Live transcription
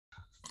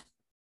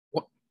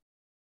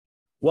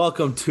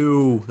Welcome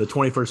to the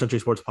 21st Century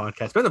Sports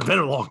Podcast. It's been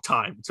a long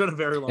time. It's been a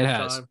very long It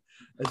has. time.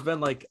 It's been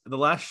like the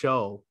last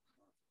show,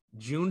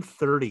 June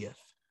 30th.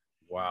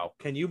 Wow.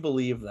 Can you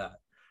believe that?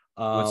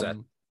 What's that?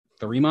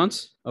 3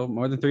 months? Oh,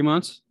 more than 3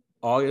 months?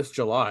 August,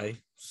 July.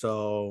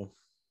 So,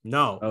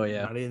 no. Oh,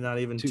 yeah. Not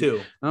even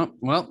two. Oh,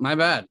 well, my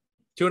bad.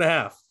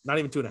 2.5. Not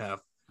even 2.5.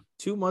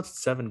 2 months,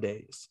 7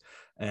 days.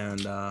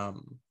 And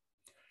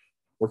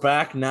we're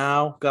back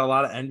now. Got a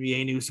lot of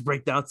NBA news to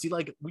break down. See,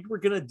 like we were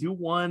going to do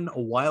one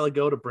a while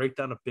ago to break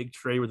down a big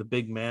trade with a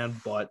big man,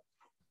 but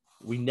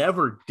we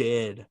never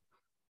did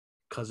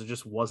because it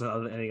just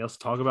wasn't anything else to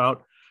talk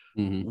about.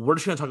 Mm-hmm. We're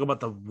just going to talk about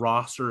the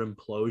roster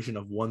implosion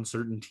of one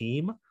certain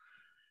team.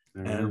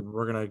 Mm-hmm. And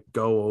we're going to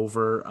go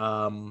over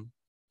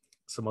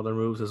some other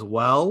moves as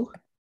well.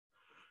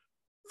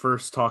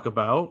 First, talk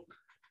about,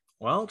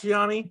 well,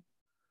 Gianni,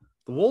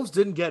 the Wolves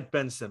didn't get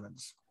Ben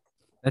Simmons.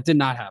 That did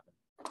not happen.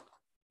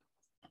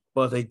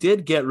 But they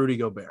did get Rudy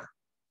Gobert.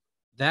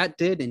 That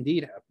did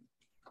indeed happen.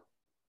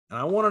 And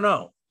I want to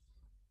know.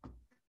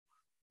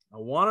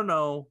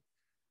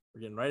 We're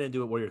getting right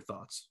into it. What are your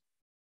thoughts?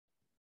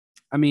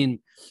 I mean,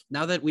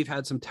 now that we've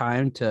had some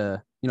time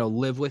to,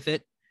 live with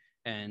it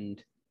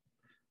and,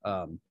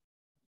 there's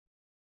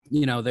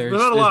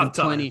been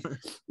plenty.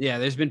 Yeah,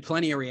 there's been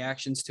plenty of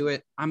reactions to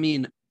it. I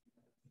mean,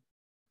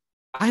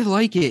 I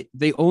like it.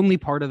 The only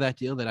part of that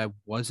deal that I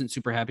wasn't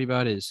super happy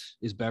about is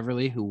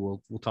Beverly, who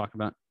we'll talk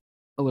about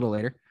a little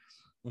later.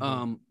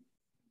 Mm-hmm.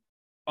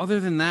 Other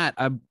than that,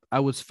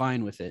 I was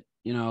fine with it.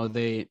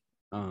 The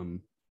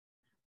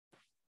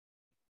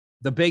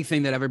big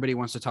thing that everybody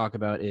wants to talk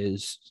about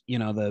is,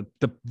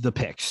 the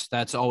picks.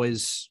 That's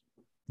always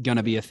going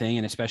to be a thing.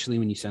 And especially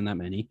when you send that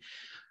many,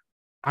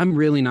 I'm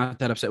really not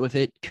that upset with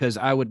it because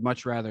I would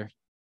much rather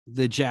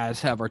the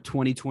Jazz have our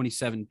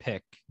 2027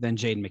 pick than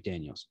Jaden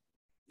McDaniels.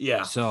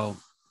 Yeah. So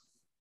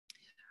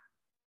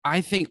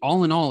I think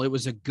all in all, it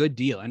was a good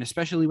deal. And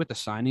especially with the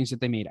signings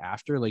that they made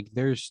after, like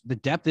the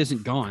depth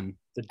isn't gone.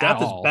 The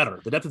depth is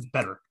better. The depth is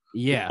better.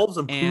 Yeah. The Wolves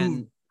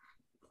improved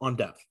on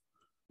depth.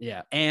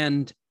 Yeah.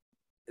 And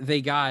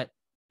they got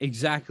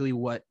exactly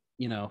what,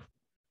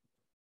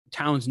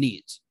 Towns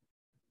needs.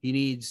 He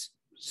needs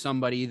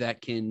somebody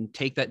that can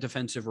take that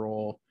defensive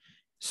role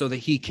so that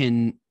he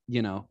can,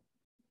 so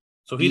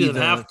he doesn't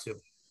have to.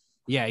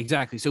 Yeah,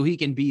 exactly. So he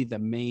can be the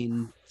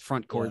main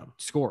front court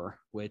scorer,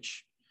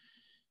 which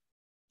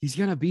he's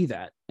going to be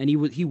that. And he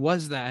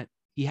was that.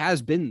 He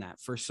has been that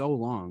for so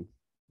long.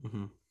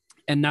 Mm-hmm.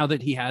 And now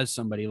that he has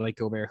somebody like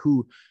Gobert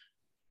who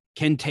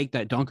can take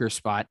that dunker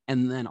spot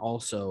and then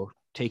also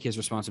take his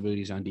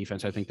responsibilities on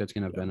defense, I think that's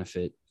going to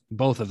benefit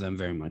both of them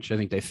very much. I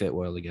think they fit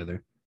well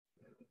together.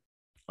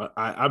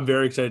 I'm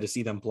very excited to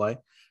see them play.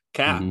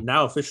 Cat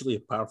now officially a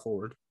power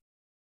forward.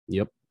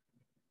 Yep.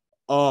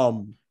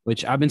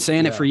 Which I've been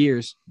saying it for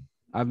years.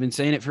 That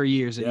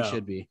he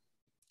should be.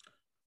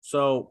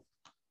 So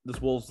this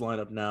Wolves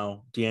lineup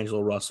now: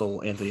 D'Angelo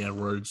Russell, Anthony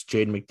Edwards,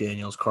 Jaden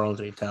McDaniels,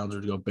 Karl-Anthony Towns,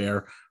 Rudy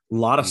Gobert. A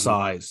lot of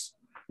size.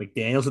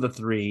 McDaniels at the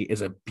 3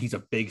 he's a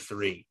big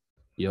 3.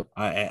 Yep.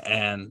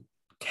 And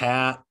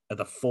Cat at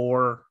the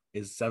 4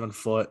 is 7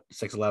 foot,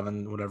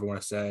 6'11", whatever you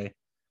want to say.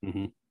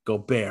 Mm-hmm.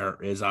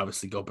 Gobert is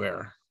obviously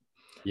Gobert.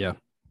 Yeah.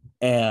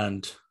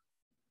 And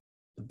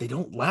they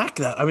don't lack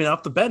that. I mean,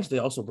 off the bench, they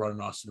also brought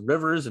in Austin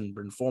Rivers and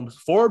Bryn Forbes.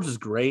 Forbes is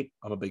great.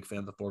 I'm a big fan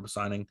of the Forbes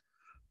signing.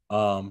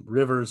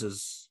 Rivers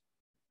is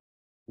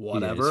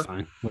whatever. Yeah,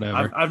 fine.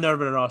 Whatever. I've never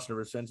been an Austin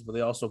Rivers fan, but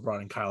they also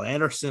brought in Kyle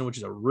Anderson, which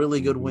is a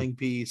really good wing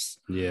piece.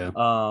 Yeah.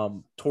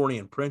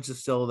 Taurean Prince is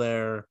still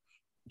there.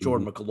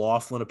 Jordan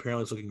McLaughlin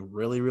apparently is looking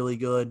really, really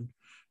good.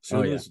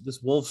 So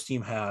this Wolves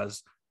team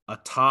has a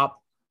top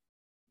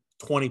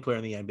 20 player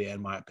in the NBA,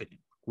 in my opinion.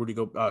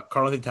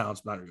 Karl-Anthony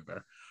Towns, not Rudy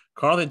Gobert.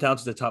 Karl-Anthony Towns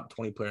is the top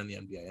 20 player in the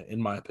NBA,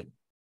 in my opinion.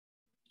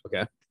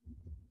 Okay.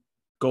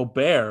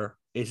 Gobert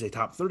is a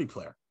top 30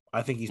 player.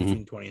 I think he's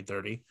between 20 and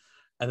 30.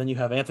 And then you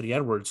have Anthony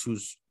Edwards,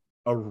 who's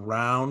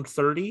around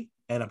 30.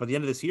 And by the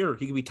end of this year,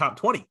 he could be top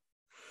 20.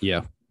 Yeah.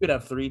 You could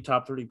have 3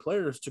 top 30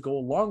 players to go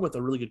along with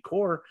a really good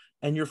core.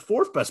 And your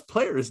 4th best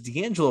player is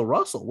D'Angelo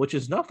Russell, which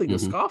is nothing to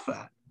scoff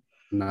at.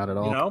 Not at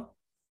all.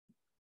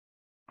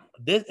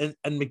 This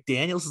and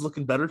McDaniels is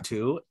looking better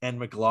too, and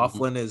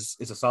McLaughlin is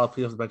a solid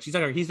player off the bench.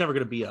 He's never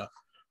going to be a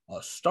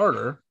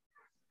starter,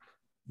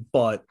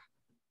 but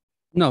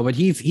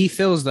he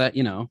fills that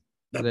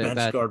that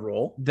bench guard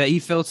role that he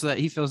fills that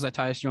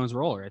Tyus Jones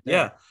role right there.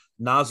 Yeah,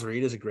 Naz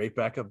Reid is a great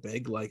backup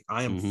big. Like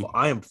I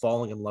am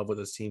falling in love with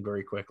this team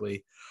very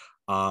quickly.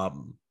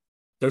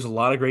 There's a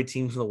lot of great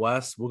teams in the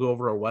West. We'll go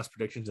over our West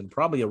predictions in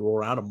probably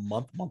around a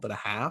month and a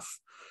half,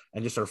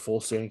 and just our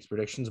full standings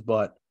predictions,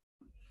 but.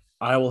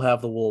 I will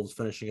have the Wolves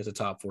finishing as a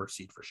top 4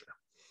 seed for sure.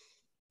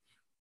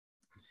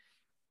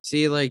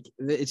 See, like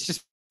it's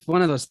just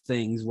one of those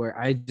things where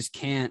I just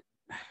can't.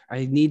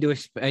 I need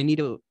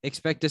to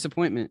expect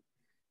disappointment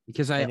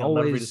because I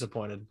always never be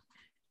disappointed.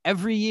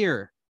 Every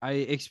year I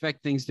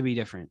expect things to be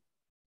different.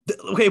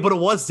 Okay, but it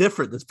was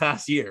different this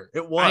past year.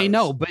 It was. I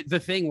know, but the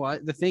thing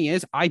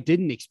is, I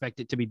didn't expect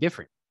it to be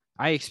different.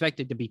 I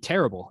expected to be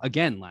terrible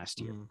again last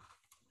year.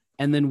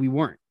 and then we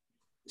weren't.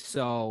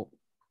 So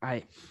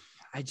I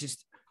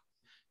just,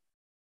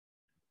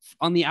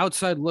 on the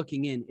outside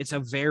looking in, it's a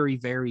very,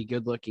 very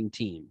good looking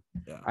team.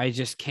 Yeah. I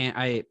just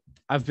can't.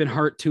 I've been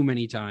hurt too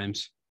many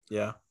times.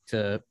 Yeah.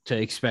 To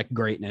expect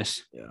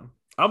greatness. Yeah.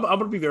 I'm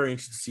gonna be very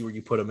interested to see where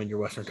you put them in your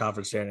Western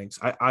Conference standings.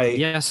 So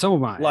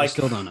am I. Like, I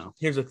still don't know.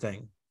 Here's the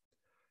thing.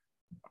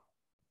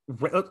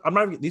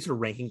 These are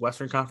ranking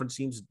Western Conference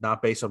teams,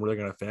 not based on where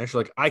they're gonna finish.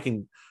 Like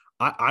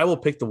I will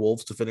pick the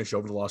Wolves to finish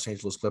over the Los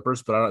Angeles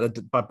Clippers,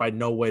 but by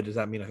no way does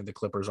that mean I think the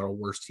Clippers are a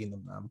worse team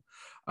than them.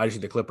 I just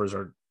think the Clippers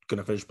are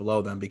gonna finish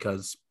below them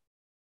because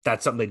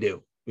that's something they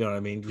do. You know what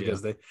I mean?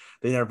 Because they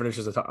never finish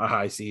as a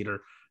high seed,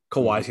 or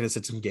Kawhi's going to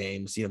sit some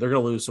games. You know, they're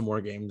going to lose some more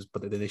games,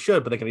 but they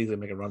should. But they can easily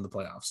make a run in the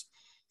playoffs.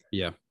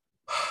 Yeah.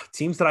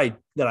 Teams that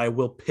I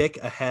will pick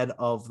ahead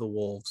of the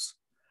Wolves,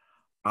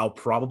 I'll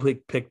probably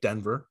pick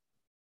Denver,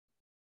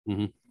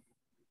 and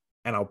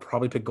I'll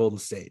probably pick Golden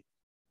State.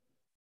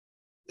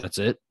 That's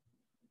it.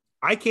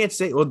 I can't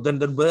say. Well, then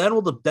there's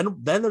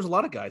a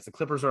lot of guys. The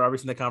Clippers are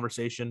obviously in that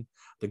conversation.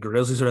 The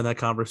Grizzlies are in that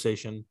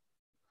conversation.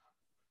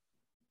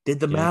 Did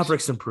the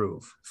Mavericks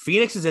improve?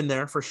 Phoenix is in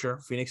there for sure.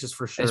 Phoenix is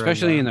for sure.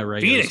 Especially in the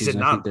regular Phoenix season, did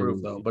not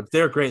improve, though, but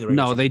they're great in the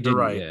regular season. No, they did.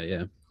 Right.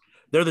 Yeah.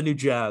 They're the new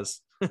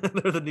Jazz.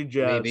 They're the new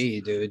Jazz. Maybe,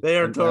 dude. They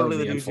are totally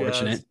the new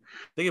Jazz.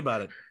 Think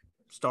about it.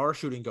 Star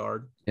shooting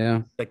guard.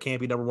 Yeah. That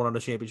can't be number one on the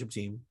championship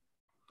team.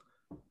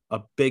 A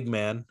big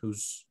man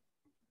who's,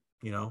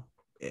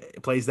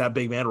 plays that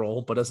big man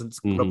role, but doesn't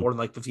put up more than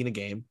like 15 a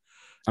game.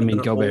 I mean,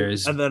 Gobert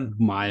is, and then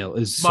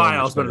Miles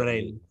better than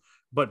Aiden.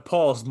 But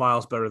Paul's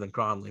miles better than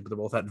Conley, but they're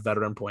both that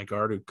veteran point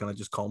guard who kind of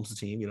just calms the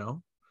team,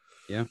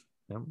 Yeah.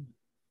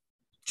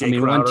 Jay I mean,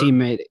 Crowder,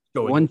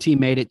 one team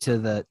made it to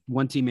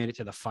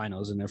the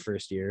finals in their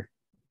first year.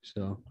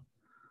 So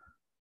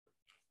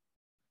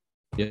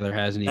the other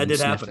hasn't even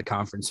sniffed the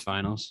conference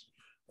finals.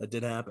 That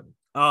did happen.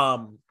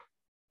 I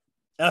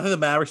think the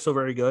Mavericks still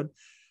very good.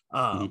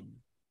 I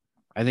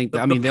think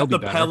they'll be better. The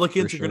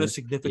Pelicans are going to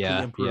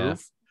significantly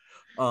improve.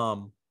 Yeah.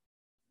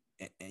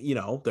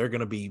 They're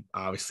going to be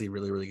obviously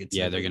really, really good.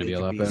 Yeah, they're going to be a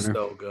lot better.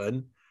 So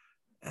good.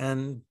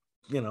 And,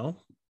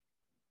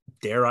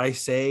 dare I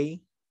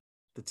say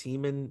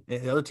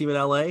the other team in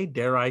LA,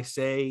 dare I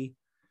say,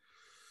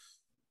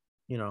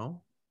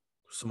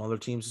 some other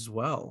teams as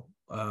well.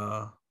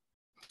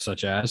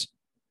 Such as?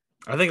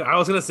 I think I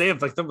was going to say,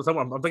 if like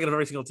someone, I'm thinking of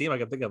every single team I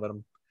can think of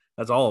them.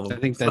 That's all of them.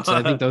 I think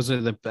those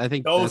are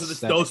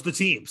the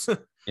teams.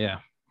 Yeah.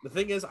 The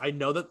thing is, I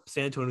know that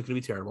San Antonio is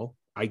going to be terrible.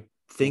 I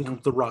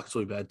think the Rockets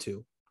will be bad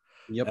too.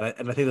 Yep.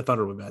 And I think the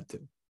Thunder will be bad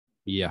too.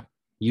 Yeah.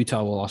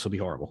 Utah will also be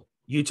horrible.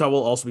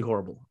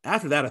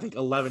 After that, I think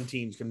 11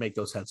 teams can make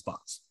those head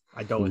spots.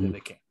 I don't think they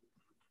can.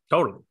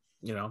 Totally.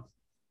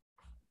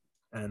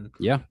 And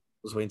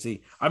let's wait and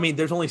see. I mean,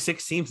 there's only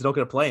 6 teams that don't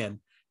get a play-in,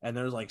 and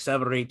there's like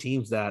 7 or 8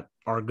 teams that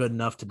are good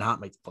enough to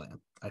not make the play-in,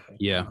 I think.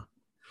 Yeah.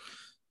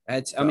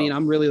 I mean,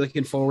 I'm really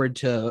looking forward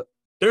to.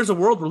 There's a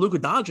world where Luka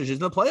Doncic is in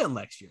the play-in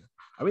next year.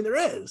 I mean,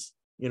 there is,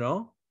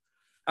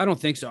 I don't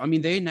think so. I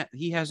mean,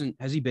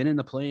 has he been in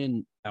the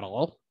play-in at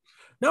all?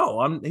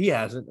 No, he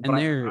hasn't. And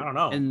I don't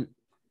know. And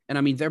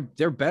I mean,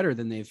 they're better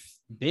than they've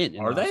been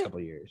in the last couple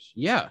of years.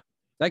 Yeah,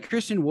 that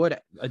Christian Wood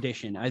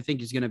addition, I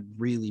think, is going to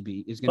really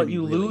be. But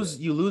you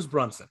lose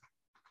Brunson.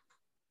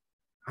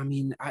 I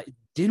mean,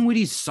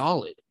 Dinwiddie's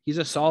solid. He's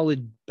a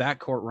solid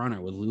backcourt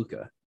runner with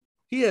Luka.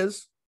 He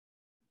is,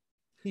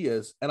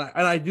 and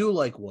I do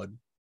like Wood.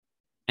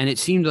 And it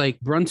seemed like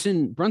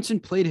Brunson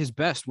played his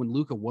best when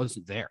Luka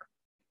wasn't there.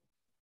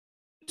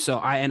 So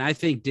I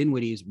think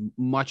Dinwiddie is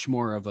much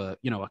more of a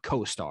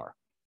co-star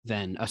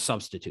than a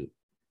substitute.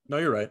 No,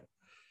 you're right.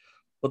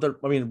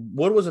 But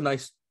Wood was a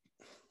nice,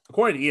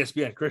 according to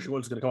ESPN, Christian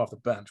Wood's going to come off the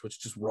bench, which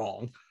is just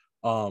wrong.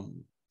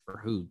 For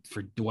who?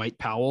 For Dwight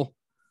Powell?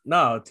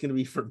 No, it's going to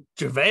be for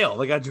JaVale.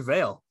 They got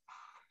JaVale.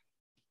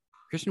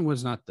 Christian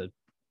Wood's not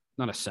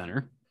a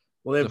center.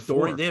 Well,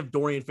 they have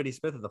Dorian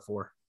Finney-Smith at the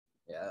 4.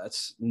 Yeah,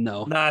 it's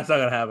no. Nah, it's not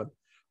going to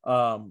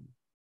happen.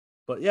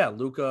 But yeah,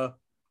 Luka,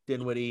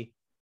 Dinwiddie,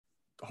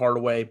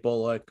 Hardaway,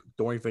 Bullock,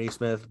 Dorian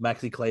Finney-Smith,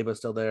 Maxi Kleber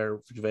still there,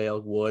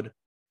 JaVale, Wood.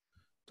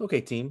 It's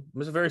okay team.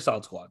 It's a very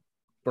solid squad.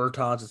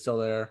 Bertans is still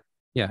there.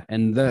 Yeah,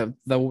 and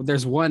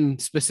there's one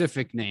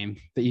specific name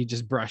that you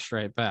just brushed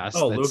right past.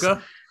 Oh,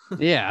 Luka?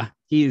 Yeah,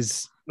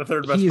 he's the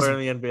third best player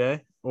in the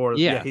NBA. Or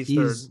he's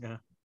third. Yeah.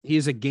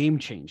 He's a game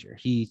changer.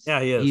 He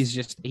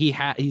is.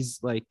 He's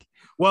like.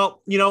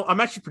 Well, I'm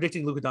actually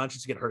predicting Luka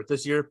Doncic to get hurt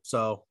this year.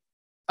 So.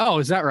 Oh,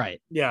 is that right?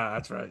 Yeah,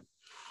 that's right.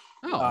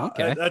 Oh,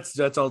 okay.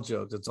 That's all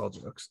jokes. It's all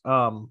jokes.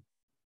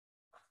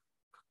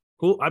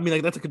 Cool. I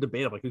mean, that's a good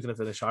debate of who's going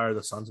to finish higher,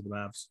 the Suns or the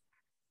Mavs.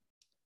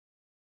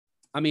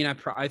 I mean,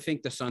 I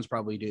think the Suns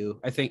probably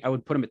do. I think I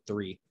would put them at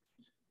 3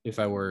 if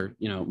I were,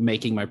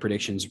 making my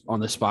predictions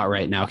on the spot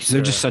right now, because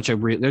they're just such a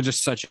good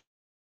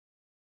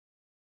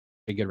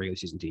regular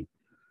season team.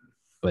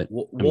 But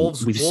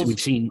Wolves, we've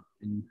seen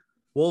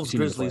Wolves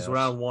Grizzlies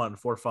round 1,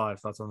 4-5.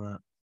 Thoughts on that?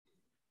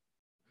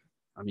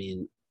 I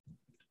mean,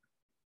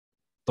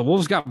 the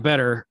Wolves got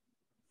better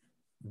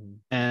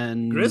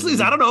And Grizzlies,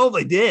 I don't know if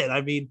they did.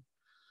 I mean,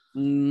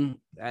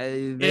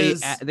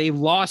 they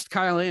lost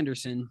Kyle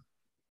Anderson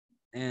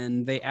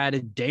and they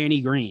added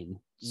Danny Green.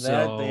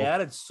 So they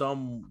added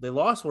some. They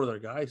lost one of their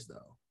guys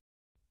though.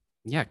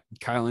 Yeah,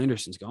 Kyle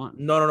Anderson's gone.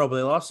 No, but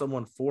they lost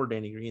someone for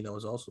Danny Green that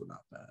was also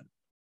not bad.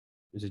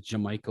 Is it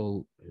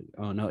JaMychal?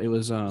 Oh no, it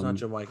was it's not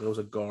JaMychal. It was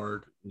a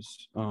guard. It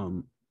was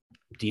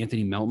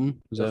DeAnthony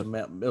Melton. It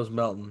was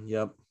Melton.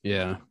 Yep.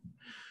 Yeah.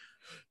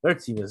 Their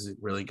team is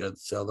really good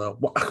still,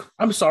 though.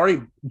 I'm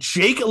sorry,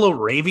 Jake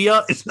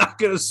LaRavia is not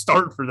going to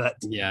start for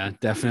that team. Yeah,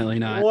 definitely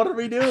not. What are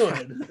we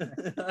doing?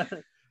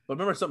 But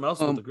remember something else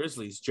with the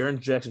Grizzlies. Jaren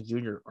Jackson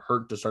Jr.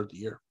 hurt to start the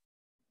year.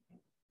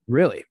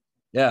 Really?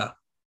 Yeah.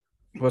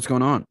 What's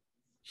going on?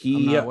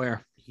 I'm not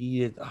aware.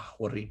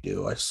 What did he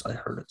do? I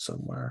heard it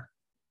somewhere.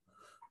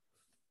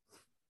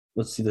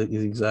 Let's see the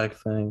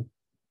exact thing.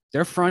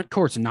 Their front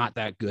court's not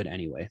that good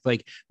anyway.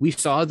 Like we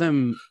saw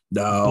them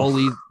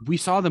bully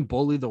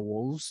the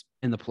Wolves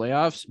in the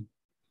playoffs,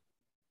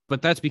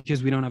 but that's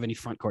because we don't have any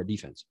front court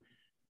defense.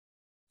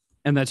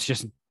 And that's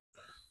just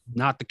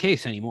not the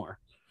case anymore.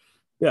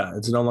 Yeah,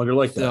 it's no longer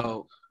like that.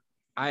 So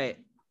I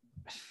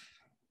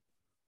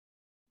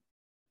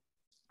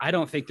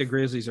don't think the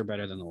Grizzlies are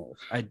better than the Wolves.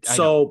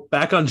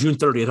 Back on June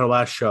 30th, our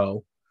last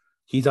show,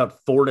 he's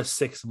out 4 to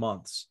 6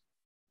 months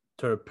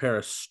to repair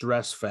a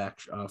stress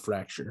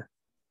fracture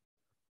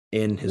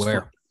in his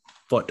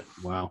foot.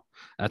 Wow,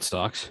 that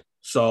sucks.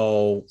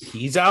 So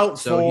he's out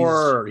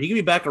he can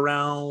be back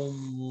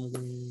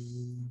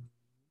around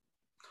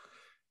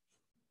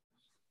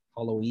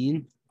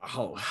Halloween.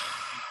 Oh,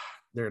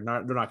 they're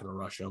not going to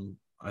rush him.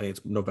 I think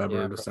it's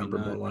November or December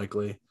more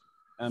likely.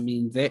 I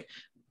mean, they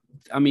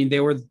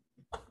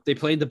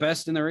played the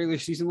best in the regular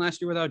season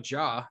last year without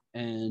Ja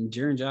and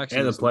Jaren Jackson.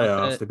 And the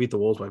playoffs, they beat the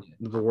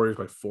Warriors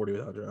by 40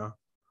 without Ja.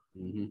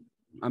 Mm-hmm.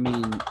 I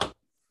mean,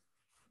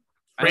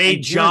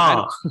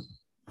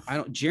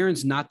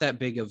 Jaren's not that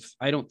big of.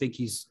 I don't think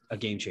he's a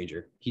game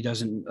changer. He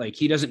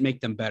doesn't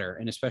make them better,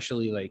 and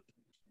especially like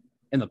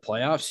in the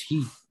playoffs,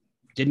 he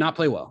did not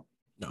play well,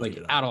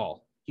 at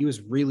all. He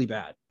was really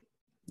bad.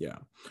 Yeah.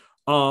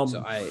 I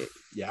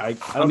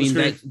mean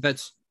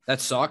that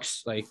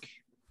sucks. Like,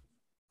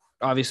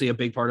 obviously, a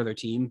big part of their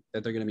team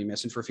that they're going to be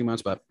missing for a few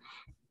months, but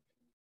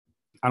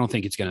I don't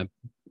think it's going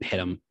to hit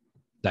them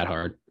that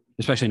hard,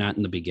 especially not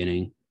in the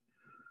beginning.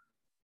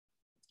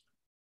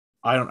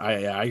 I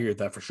agree with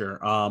that for sure.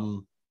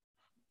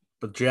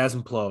 But Jazz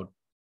implode.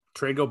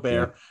 Trade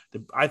Gobert.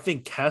 Yeah. I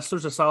think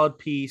Kessler's a solid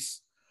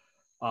piece.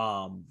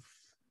 I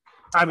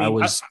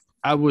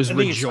was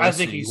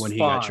rejoicing when he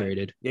got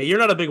traded. Yeah, you're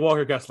not a big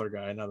Walker Kessler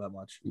guy. I know that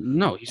much.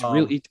 No, he's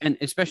really, and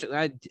especially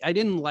I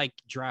didn't like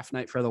draft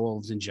night for the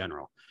Wolves in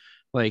general.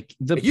 Like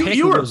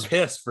you were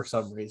pissed for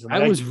some reason.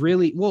 I was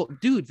really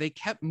dude. They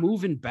kept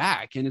moving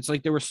back, and it's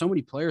like there were so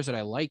many players that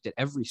I liked at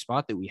every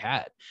spot that we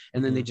had,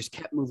 and then they just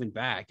kept moving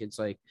back. It's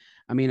like,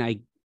 I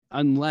mean,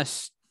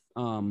 unless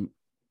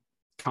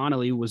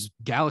Connolly was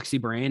galaxy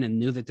brain and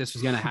knew that this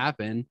was going to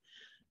happen,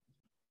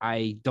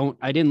 I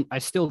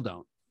still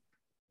don't.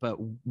 But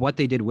what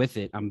they did with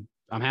it, I'm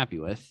happy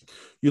with.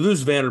 You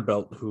lose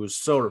Vanderbilt, who is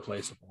so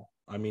replaceable.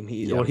 I mean,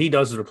 what he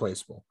does is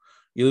replaceable.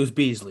 You lose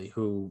Beasley,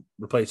 who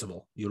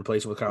replaceable. You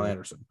replace him with Kyle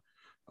Anderson.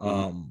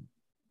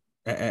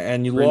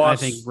 And you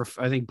lost.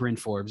 I think Bryn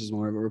Forbes is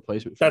more of a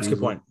replacement. That's a good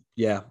point.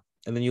 Yeah,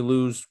 and then you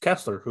lose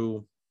Kessler,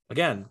 who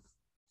again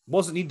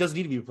doesn't need to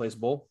be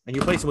replaceable, and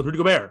you replace him with Rudy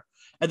Gobert.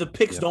 And the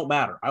picks don't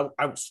matter.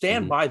 I will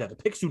stand by that. The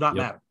picks do not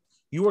matter.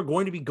 You are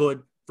going to be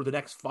good for the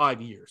next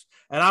 5 years.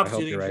 And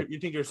obviously, you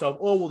think to yourself,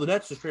 oh well, the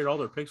Nets just traded all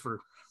their picks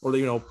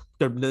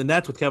the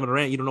Nets with Kevin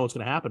Durant. You don't know what's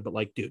going to happen, but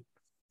like, dude,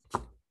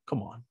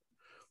 come on.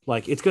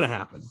 Like, it's going to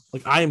happen.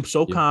 Like, I am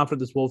so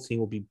confident this Wolves team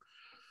will be,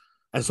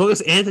 as long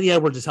as Anthony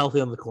Edwards is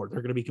healthy on the court,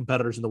 they're going to be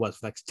competitors in the West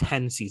for the next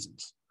 10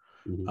 seasons.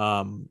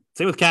 Same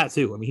with Cat,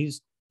 too. I mean,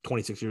 he's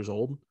 26 years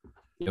old.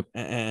 Yep.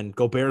 And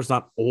Gobert's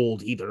not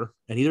old either.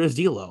 And neither is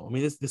D'Lo. I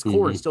mean, this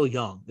core is still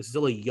young. This is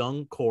still a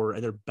young core,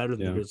 and they're better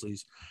than the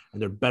Grizzlies,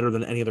 and they're better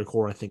than any other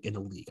core, I think, in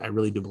the league. I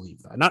really do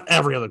believe that. Not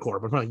every other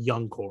core, but not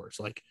young cores.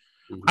 Like,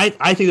 I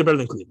think they're better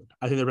than Cleveland.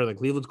 I think they're better than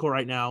Cleveland's core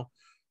right now.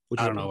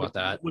 I don't know about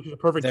that. Which is a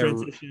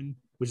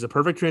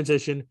perfect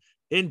transition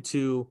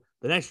into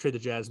the next trade the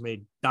Jazz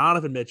made.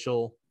 Donovan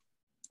Mitchell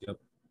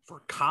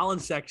for Colin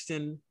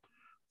Sexton,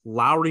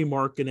 Lauri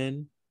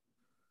Markkanen.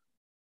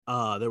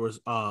 There was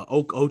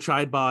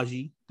Ochai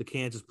Agbaji, the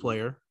Kansas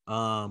player.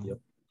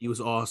 He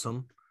was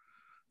awesome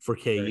for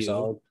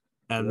KU.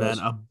 And then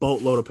a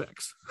boatload of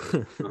picks.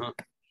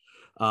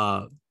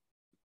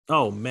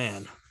 Oh,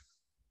 man.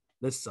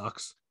 This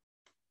sucks.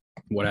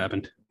 What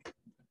happened?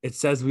 It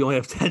says we only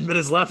have 10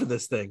 minutes left in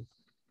this thing.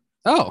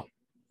 Oh.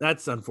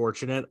 That's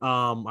unfortunate.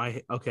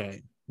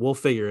 Okay. We'll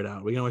figure it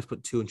out. We can always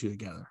put 2 and 2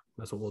 together.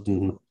 That's what we'll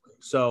do.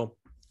 So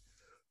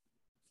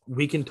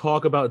we can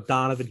talk about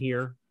Donovan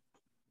here.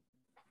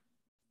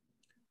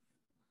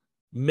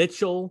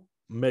 Mitchell.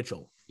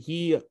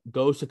 He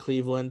goes to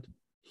Cleveland.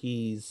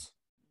 He's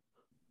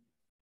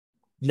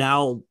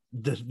now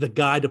the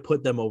guy to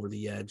put them over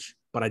the edge.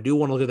 but I do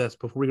want to look at this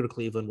before we go to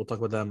Cleveland. We'll talk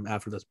about them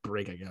after this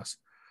break, I guess.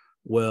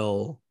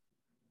 We'll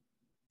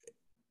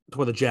talk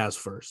about the Jazz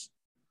first.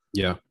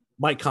 Yeah.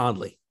 Mike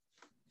Conley,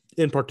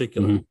 in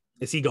particular,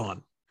 is he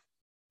gone?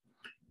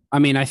 I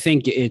mean, I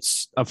think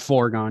it's a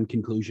foregone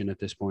conclusion at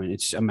this point.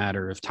 It's a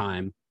matter of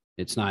time.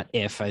 It's not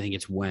if, I think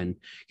it's when.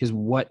 Because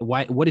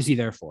what is he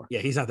there for? Yeah,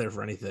 he's not there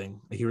for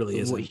anything. He really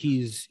isn't.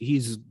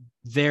 He's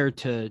there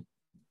to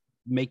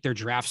make their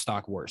draft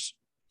stock worse.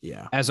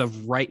 Yeah. As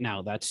of right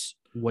now, that's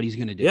what he's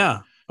going to do. Yeah.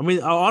 I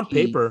mean, on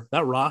paper,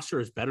 that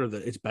roster is better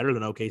than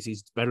OKC's.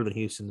 It's better than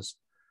Houston's.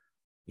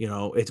 You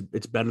know,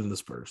 it's better than the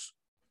Spurs.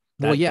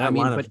 But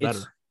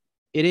it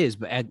is.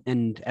 But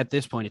at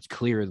this point, it's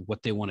clear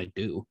what they want to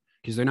do.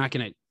 Because they're not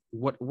going to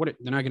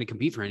they're not going to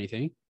compete for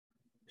anything,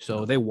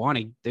 so they want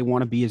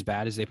to be as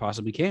bad as they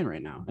possibly can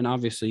right now. And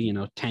obviously, you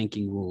know,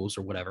 tanking rules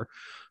or whatever.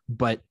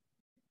 But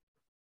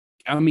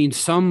I mean,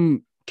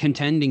 some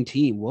contending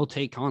team will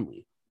take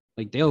Conley,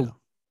 like they'll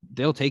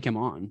take him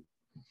on.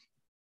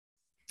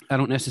 I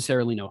don't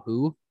necessarily know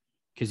who,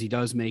 because he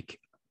does make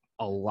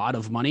a lot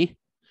of money.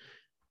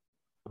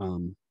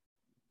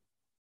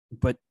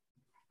 But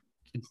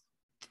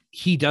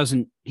he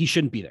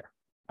shouldn't be there.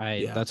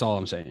 That's all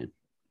I'm saying.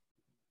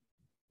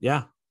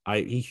 Yeah,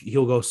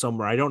 he'll go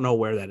somewhere. I don't know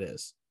where that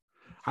is.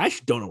 I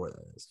actually don't know where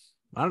that is.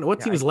 I don't know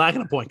what team is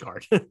lacking a point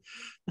guard.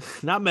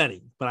 Not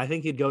many, but I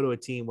think he'd go to a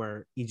team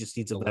where he just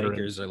needs a veteran.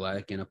 Lakers are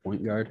lacking a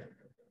point guard.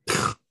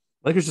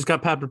 Lakers just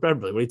got Patrick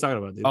Beverly. What are you talking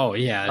about, dude? Oh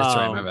yeah, that's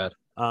right. My bad.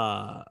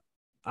 I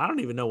don't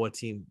even know what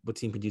team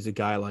could use a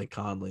guy like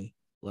Conley.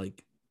 Like,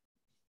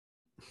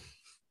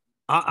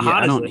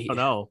 I don't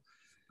know.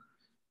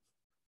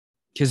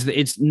 Because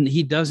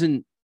he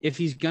doesn't. If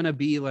he's gonna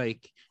be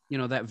like, you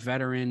know, that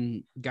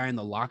veteran guy in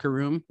the locker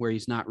room where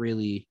he's not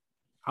really.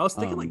 I was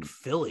thinking like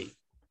Philly.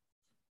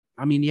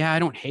 I mean, yeah, I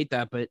don't hate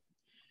that, but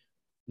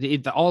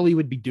all he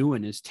would be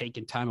doing is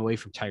taking time away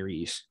from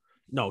Tyrese.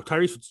 No,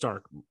 Tyrese would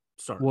start.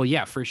 Well,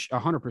 yeah, for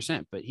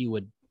 100%, but he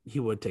would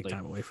take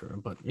time away from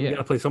him. But you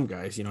gotta play some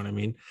guys. You know what I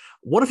mean?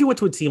 What if he went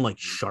to a team like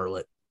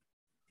Charlotte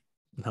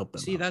and help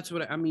them? See, that's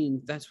what I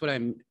mean.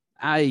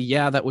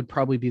 That would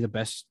probably be the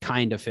best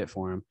kind of fit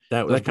for him.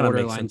 That kind of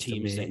makes sense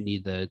teams that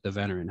need the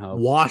veteran help.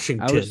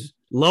 Washington,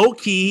 low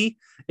key.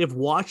 If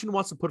Washington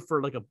wants to put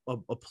for like a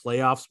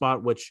playoff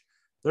spot, which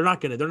they're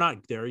not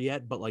there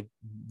yet, but like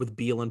with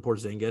Beal and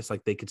Porzingis,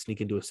 like they could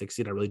sneak into a 6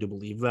 seed. I really do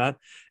believe that.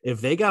 If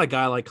they got a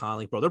guy like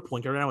Conley, bro, their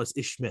point guard right now is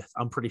Ish Smith.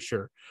 I'm pretty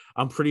sure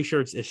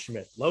it's Ish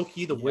Smith. Low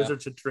key, the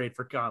Wizards should trade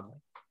for Conley.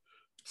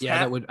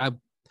 Yeah,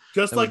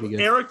 just like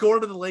Eric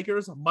Gordon to the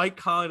Lakers, Mike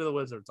Conley to the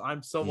Wizards.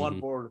 I'm so on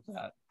board with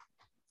that.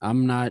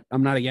 I'm not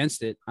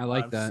against it. I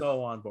like that. I'm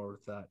so on board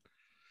with that.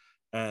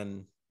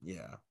 And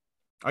yeah,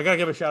 I got to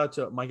give a shout out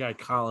to my guy,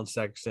 Colin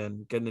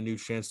Sexton, getting a new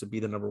chance to be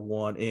the number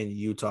 1 in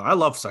Utah. I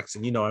love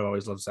Sexton. You know, I've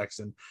always loved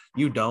Sexton.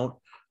 You don't.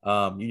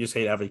 You just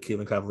hate every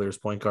Cleveland Cavaliers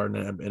point guard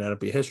in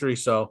NBA history.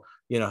 So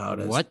you know how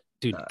it is. What?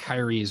 Dude,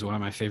 Kyrie is one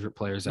of my favorite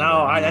players.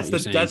 No, that's the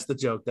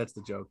joke. That's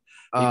the joke.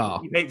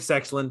 Oh. You hate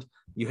Sexland.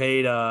 You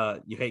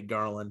hate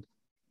Garland.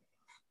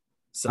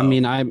 So I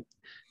mean,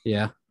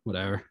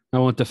 whatever. I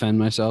won't defend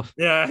myself.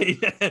 Yeah.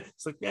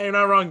 It's like, yeah, you're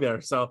not wrong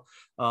there. So,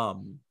 I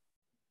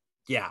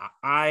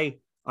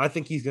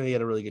think he's going to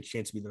get a really good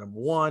chance to be the number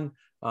 1.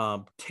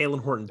 Taylor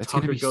Horton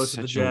Tucker goes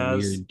to the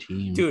Jazz. Weird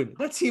team. Dude,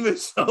 that team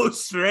is so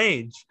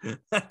strange.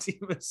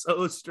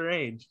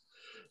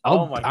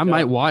 I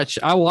might watch.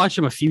 I'll watch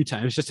them a few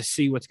times just to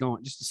see what's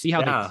going, just to see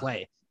how they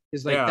play.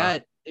 It's like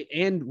that.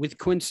 And with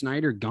Quinn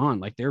Snyder gone,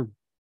 like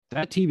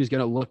that team is going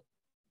to look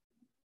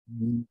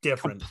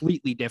different,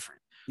 completely different.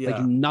 Yeah.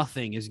 Like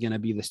nothing is going to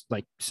be this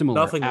like similar.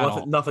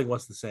 Nothing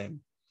was the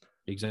same.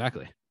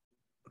 Exactly.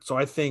 So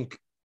I think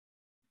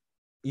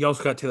you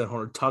also got Taylor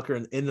Horton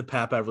Tucker in the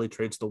Pat Beverly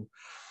trades.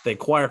 They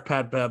acquire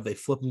Pat Bev. They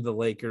flip him to the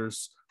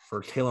Lakers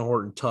for Taylor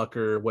Horton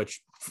Tucker,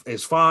 which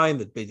is fine.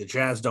 The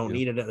Jazz don't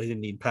need it. They didn't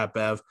need Pat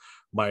Bev.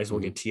 Might as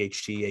well get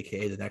THT,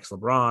 aka the next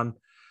LeBron.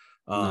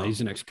 No, he's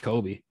the next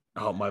Kobe.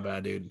 Oh, my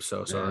bad, dude. I'm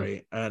so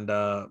sorry. And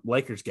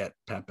Lakers get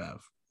Pat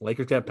Bev. We're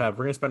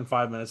gonna spend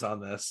 5 minutes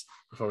on this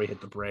before we hit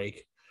the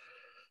break.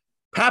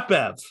 Pat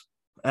Bev,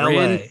 LA.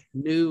 Brand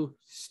new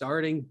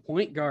starting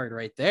point guard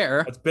right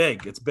there. It's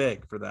big. It's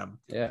big for them.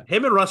 Yeah.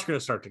 Him and Russ are going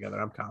to start together.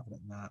 I'm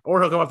confident in that.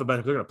 Or he'll come off the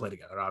bench. They're going to play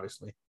together,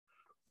 obviously.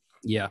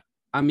 Yeah.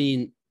 I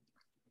mean,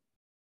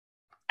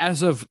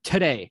 as of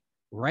today,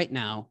 right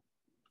now,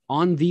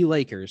 on the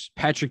Lakers,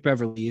 Patrick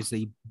Beverly is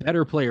the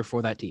better player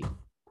for that team.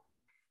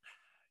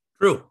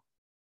 True.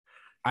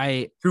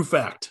 True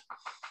fact.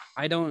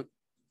 I don't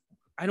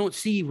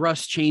see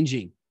Russ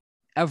changing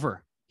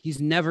ever. He's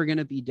never going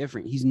to be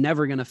different. He's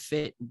never going to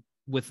fit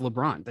with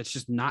LeBron. That's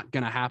just not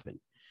going to happen.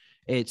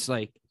 It's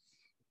like,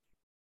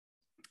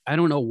 I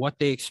don't know what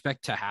they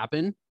expect to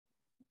happen,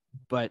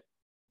 but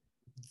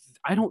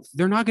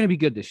they're not going to be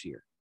good this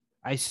year.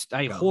 I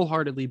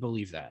wholeheartedly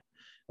believe that.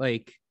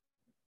 Like,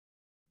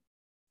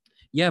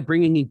 yeah,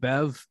 bringing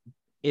Bev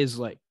is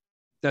like,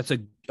 that's a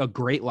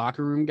great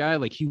locker room guy.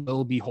 Like, he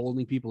will be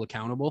holding people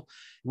accountable.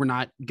 We're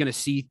not going to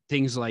see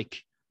things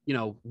like, you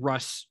know,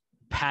 Russ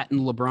patting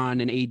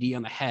LeBron and AD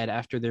on the head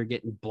after they're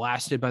getting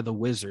blasted by the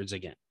Wizards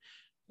again.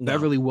 No.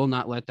 Beverly will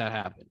not let that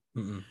happen.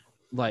 Mm-mm.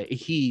 Like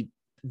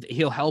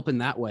he'll help in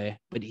that way,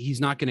 but he's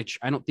not going to.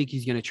 I don't think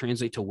he's going to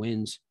translate to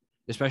wins,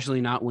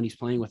 especially not when he's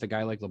playing with a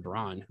guy like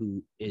LeBron,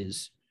 who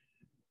is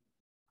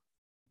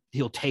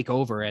he'll take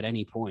over at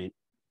any point.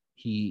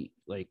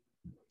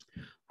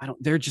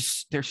 They're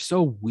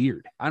so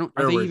weird. Are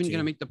they even going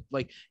to make the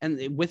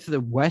and with the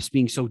West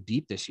being so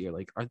deep this year,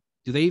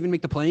 do they even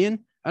make the play in?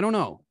 I don't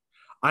know.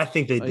 I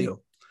think they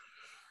do.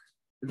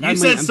 You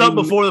said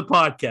something before the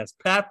podcast.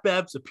 Pat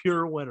Bever's a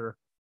pure winner.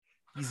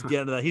 He's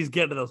getting to that. He's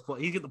getting to those play.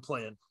 He's getting the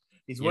play in.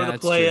 He's winning the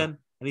play in,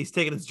 and he's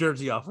taking his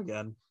jersey off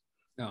again.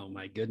 Oh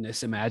my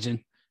goodness!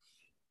 Imagine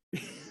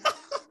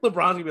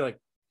LeBron's gonna be like,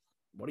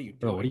 "What are you doing?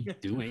 Bro, what are you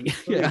doing?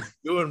 What are you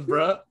doing,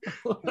 bro?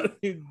 What are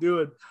you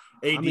doing?"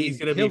 AD's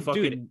gonna be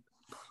fucking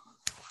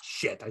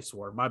shit. I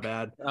swear, my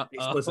bad.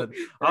 Listen,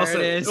 I'll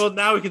say. Well,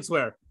 now we can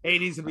swear.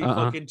 AD's gonna be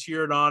fucking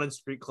cheered on in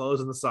street clothes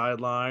on the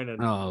sideline.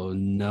 And oh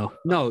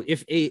no!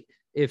 If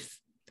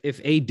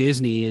A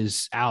Disney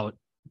is out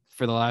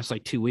for the last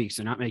 2 weeks,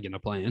 they're not making a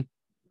play-in.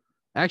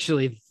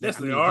 Actually, yes,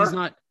 they are. He's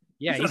not.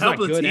 Yeah, he's not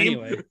good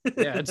anyway.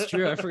 Yeah, it's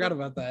true. I forgot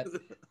about that.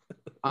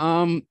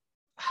 I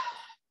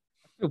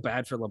feel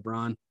bad for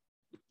LeBron.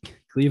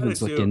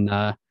 Cleveland's looking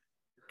nice.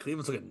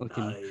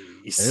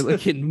 They're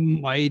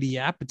looking mighty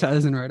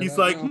appetizing right now. He's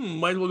like,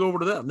 might as well go over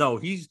to them. No,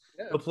 he'll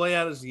play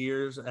out his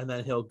years, and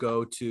then he'll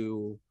go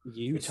to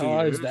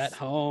Utah. Is that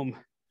home?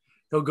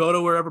 He'll go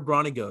to wherever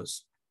Bronny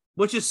goes,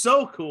 which is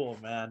so cool,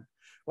 man.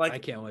 I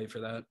can't wait for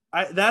that.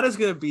 That is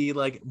going to be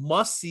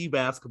must-see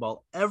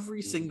basketball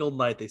every single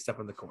night they step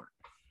on the court.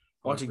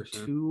 100%.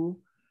 Watching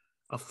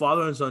a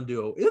father and son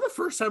duo. Is it the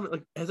first time?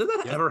 Has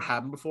that ever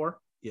happened before?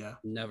 Yeah,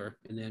 never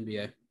in the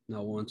NBA.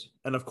 Not once.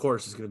 And of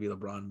course, it's going to be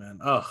LeBron, man.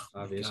 Oh,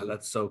 obviously,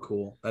 that's so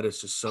cool. That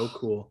is just so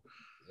cool.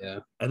 Yeah.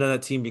 And then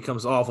that team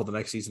becomes awful the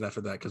next season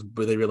after that because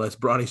they realize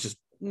Bronny's just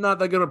not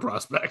that good a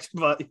prospect.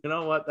 But you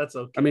know what? That's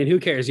okay. I mean, who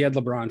cares? You had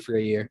LeBron for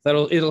a year.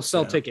 It'll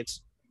sell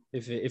tickets.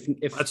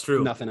 If that's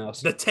true, nothing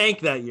else. The tank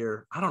that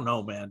year, I don't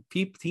know, man.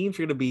 Teams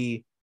are going to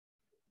be.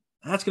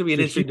 That's going to be an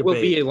interesting debate. Will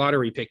be a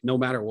lottery pick no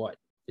matter what.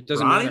 It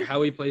doesn't matter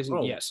how he plays.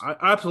 Yes,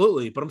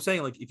 absolutely. But I'm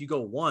saying if you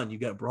go one, you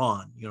get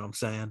Braun. You know what I'm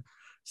saying?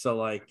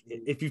 So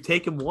if you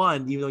take him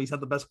one, even though he's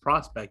not the best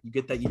prospect, you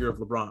get that year of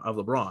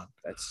LeBron.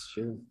 That's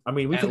true. I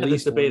mean, we've had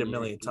this debate a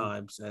million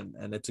times, and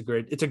it's a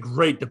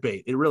great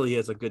debate. It really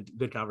is a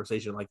good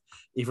conversation.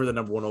 If you're the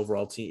number one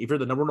overall team, if you're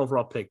the number one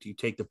overall pick, do you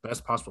take the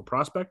best possible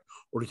prospect,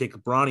 or do you take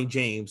Bronny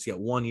James, get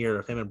 1 year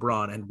of him and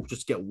Braun, and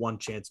just get one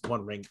chance,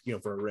 one ring,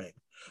 for a ring?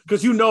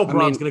 Because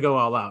Braun's gonna go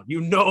all out.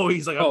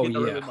 He's like, I'm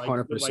getting rid of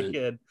my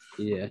kid.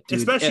 Yeah, dude,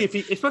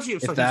 especially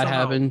if that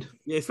happened.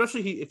 Yeah,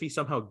 especially if he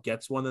somehow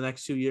gets one the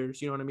next 2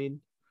 years. You know what I mean?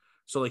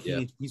 So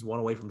he's 1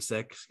 away from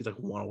 6. He's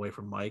 1 away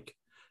from Mike.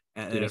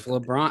 And if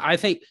LeBron, I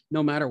think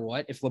no matter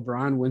what, if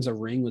LeBron wins a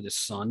ring with his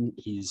son,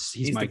 he's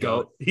my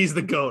goat. He's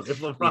the goat.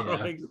 If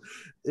LeBron wins,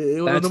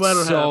 that's no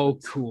matter so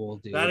cool,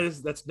 dude.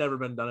 That's never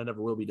been done and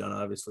never will be done,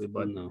 obviously.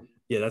 But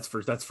yeah, that's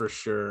for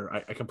sure.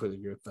 I completely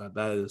agree with that.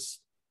 That is,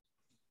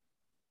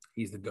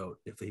 he's the GOAT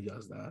if he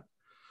does that.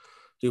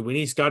 Dude, we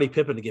need Scottie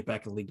Pippen to get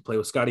back in the league to play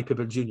with Scottie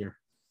Pippen Jr.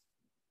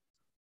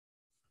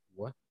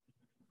 What?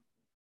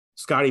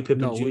 Scottie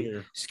Pippen Jr.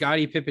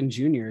 Scottie Pippen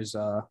Jr. is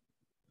oh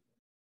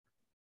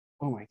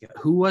my God.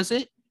 Who was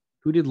it?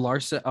 Who did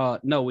Larsa?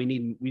 No, we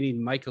need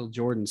Michael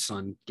Jordan's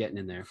son getting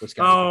in there.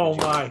 Oh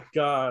my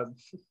God.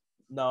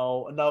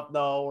 No,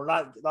 we're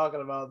not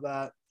talking about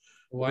that.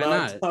 Why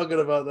not?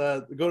 Talking about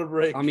that. Go to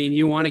break. I mean,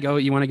 you want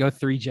to go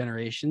 3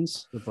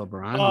 generations with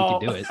LeBron?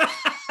 We can do it.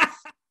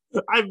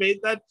 I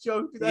made that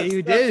joke. Yeah,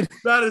 you did.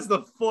 That is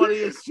the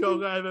funniest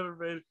joke I've ever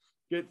made.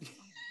 That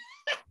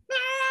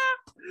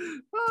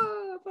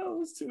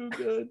was too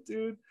good,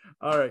 dude.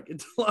 All right,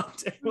 get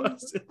Delonte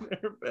West in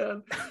there,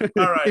 man.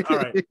 All right.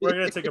 We're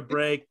gonna take a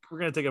break.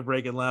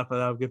 And laugh it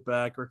out. Get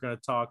back. We're gonna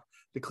talk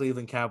the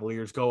Cleveland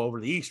Cavaliers. Go over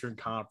the Eastern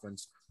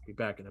Conference. Be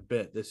back in a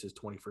bit. This is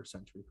 21st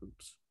Century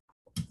Hoops.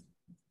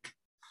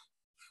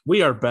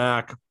 We are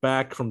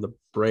back from the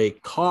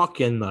break,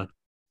 talking the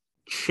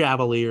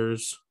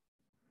Cavaliers.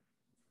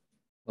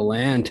 The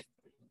land.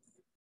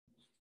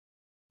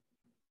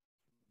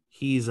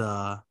 He's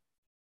just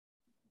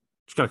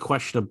got a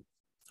question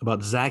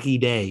about Zachy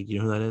Day. Do you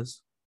know who that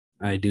is?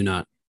 I do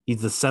not.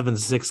 He's the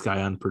 7'6"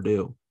 guy on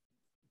Purdue.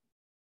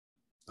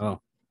 Oh.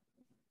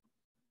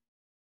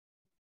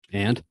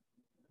 And?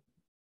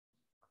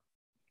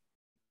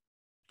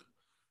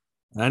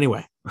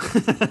 Anyway.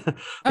 The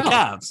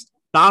Cavs.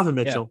 Donovan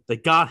Mitchell. Yeah. They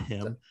got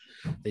him.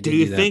 Do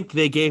you think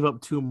they gave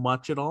up too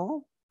much at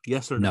all?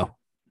 Yes or no?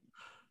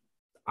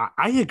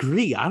 I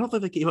agree. I don't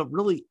think they gave up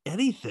really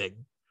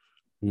anything.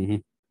 Mm-hmm.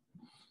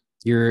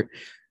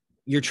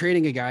 You're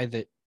trading a guy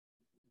that,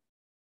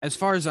 as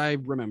far as I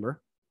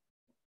remember,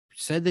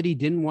 said that he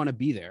didn't want to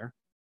be there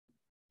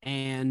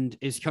and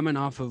is coming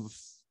off of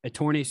a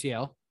torn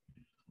ACL,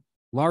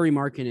 Lauri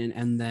Markkanen,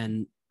 and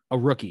then a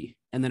rookie,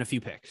 and then a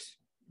few picks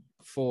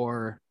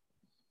for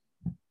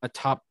a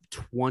top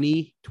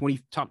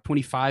top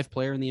 25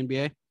 player in the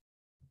NBA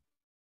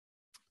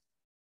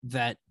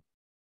that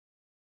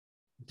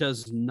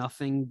does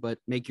nothing but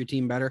make your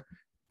team better.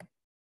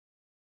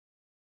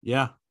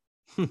 Yeah.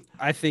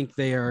 I think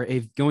they are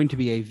going to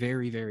be a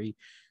very, very,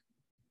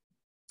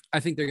 I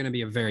think they're going to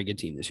be a very good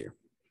team this year.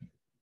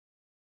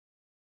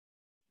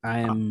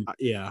 I'm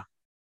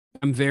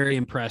very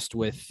impressed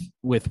with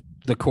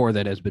the core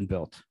that has been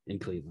built in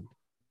Cleveland.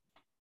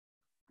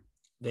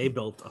 They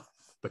built a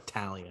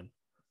battalion.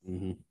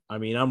 Mm-hmm. I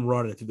mean, I'm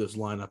running through this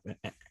lineup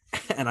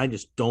and I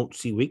just don't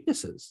see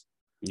weaknesses.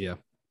 Yeah.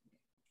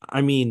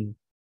 I mean,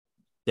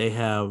 they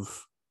have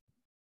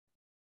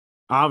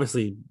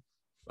obviously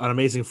an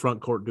amazing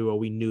front court duo.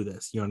 We knew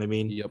this. You know what I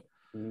mean? Yep.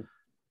 Mm-hmm.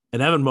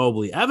 And Evan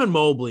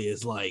Mobley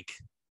is like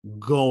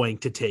going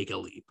to take a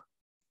leap.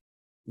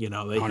 You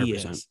know, that 100%. He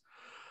is.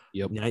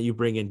 Yep. Now you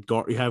bring in,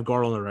 you have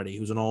Garland already,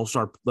 who's an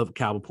all-star level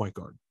caliber point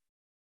guard.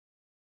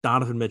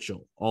 Donovan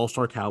Mitchell,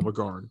 all-star caliber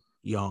guard,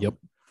 young. Yep.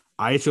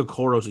 Isaac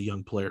Okoro's a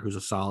young player who's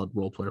a solid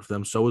role player for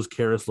them. So is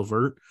Karis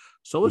LeVert.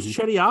 So is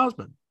Cedi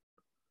Osman.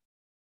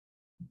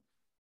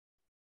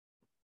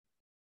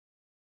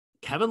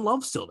 Kevin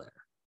Love's still there.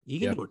 He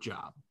can do a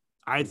job.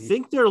 I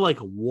think they're like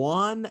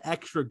one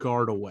extra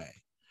guard away.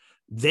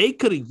 They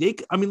could use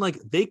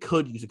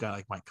a guy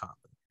like Mike Conley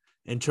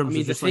in terms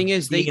of just being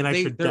an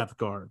extra depth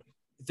guard.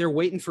 They're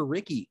waiting for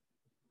Ricky.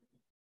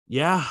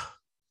 Yeah,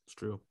 it's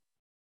true.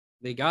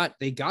 They got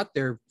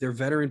their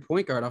veteran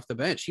point guard off the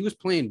bench. He was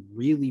playing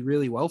really,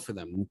 really well for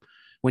them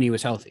when he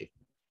was healthy.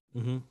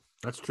 Mm-hmm.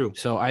 That's true.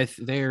 So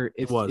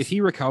if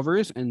he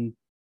recovers and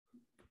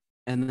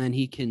then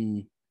he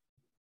can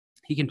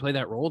play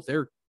that role,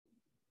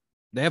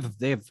 they have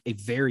a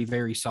very,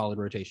 very solid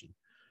rotation.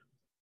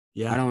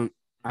 Yeah.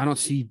 I don't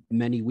see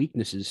many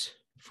weaknesses,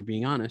 for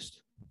being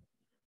honest.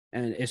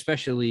 And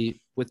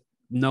especially with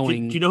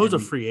knowing. Do you know who's a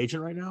free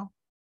agent right now?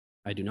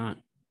 I do not.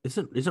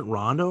 Isn't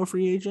Rondo a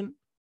free agent?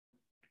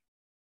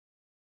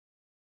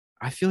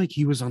 I feel like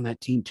he was on that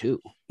team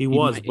too.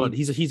 But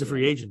he's a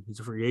free agent.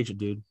 He's a free agent,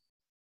 dude.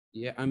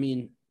 Yeah, I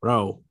mean,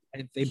 bro,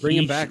 they bring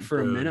him back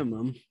for a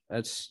minimum.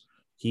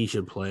 He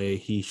should play.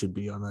 He should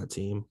be on that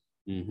team.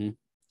 Mm-hmm.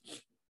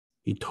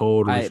 He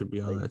totally should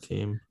be on that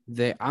team.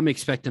 I'm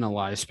expecting a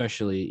lot,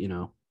 especially,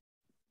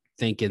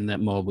 thinking that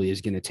Mobley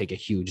is going to take a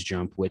huge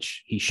jump,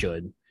 which he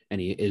should,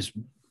 and he is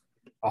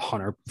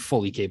 100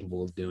 fully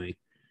capable of doing.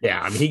 Yeah,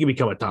 I mean, he can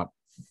become a top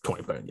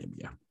 20 player in the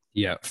NBA.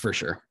 Yeah, for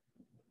sure.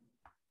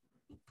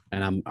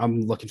 And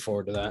I'm looking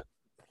forward to that.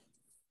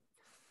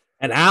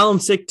 And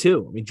Allen's sick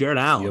too. I mean, Jared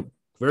Allen,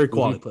 very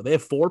quality player. They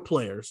have 4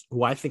 players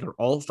who I think are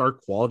all-star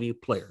quality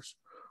players.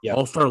 Yeah,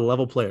 all-star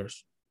level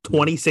players,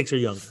 26 or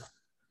younger.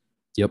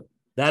 Yep,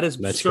 that's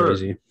absurd.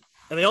 Crazy.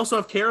 And they also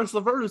have Karis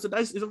LeVert, who's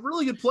a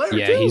really good player.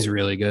 Yeah, too. He's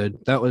really good.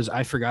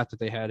 I forgot that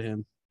they had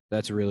him.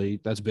 That's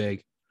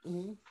big.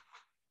 Mm-hmm.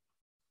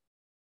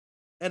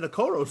 And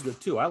Okoro's good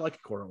too. I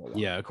like Okoro a lot.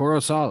 Yeah,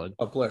 Okoro's solid.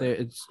 A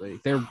player.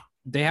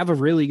 They have a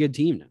really good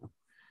team now.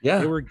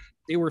 Yeah,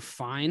 they were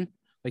fine.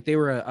 Like they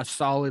were a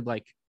solid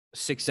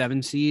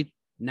 6-7 seed.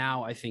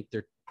 Now I think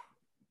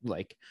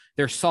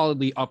they're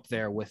solidly up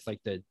there with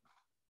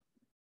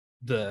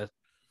the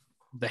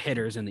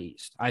hitters in the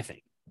East. I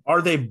think.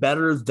 Are they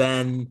better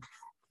than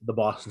the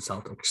Boston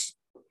Celtics?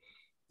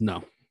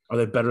 No. Are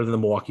they better than the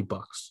Milwaukee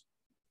Bucks?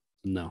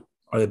 No.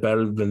 Are they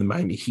better than the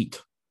Miami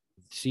Heat?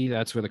 See,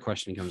 that's where the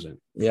question comes in.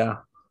 Yeah.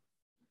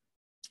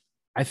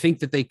 I think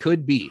that they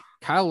could be.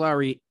 Kyle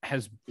Lowry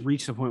has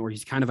reached a point where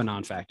he's kind of a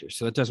non-factor,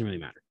 so that doesn't really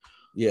matter.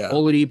 Yeah.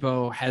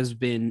 Oladipo has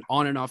been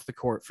on and off the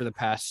court for the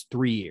past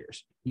 3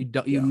 years.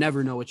 You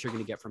never know what you're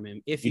going to get from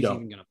him if he's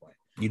even going to play.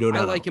 You don't.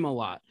 I like him a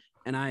lot,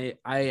 and I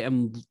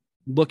am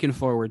looking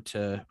forward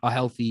to a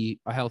healthy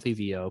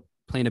VO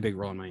playing a big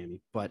role in Miami.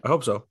 But I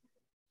hope so.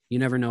 You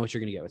never know what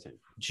you're going to get with him.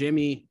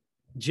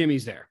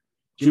 Jimmy's there.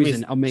 Jimmy's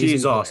an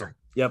amazing player. Awesome.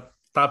 Yep.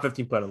 Top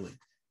 15 player in the league.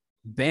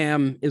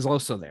 Bam is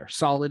also there.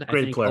 Solid. Great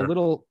I think player. A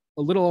little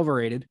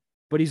overrated,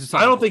 but he's a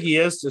solid I don't player. think he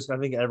is. I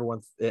think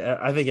everyone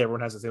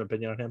has the same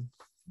opinion on him.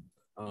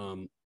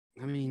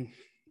 I mean,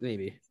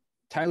 maybe.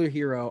 Tyler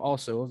Hero,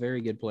 also a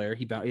very good player.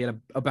 He had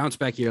a bounce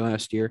back year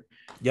last year.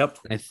 Yep.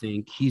 I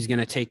think he's going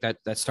to take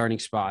that starting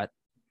spot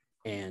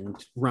and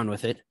run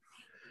with it.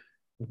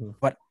 Mm-hmm.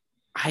 But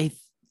I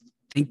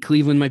think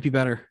Cleveland might be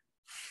better.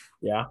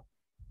 Yeah.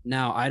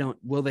 Now,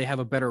 will they have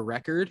a better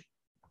record?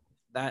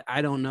 That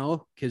I don't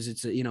know, because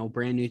it's a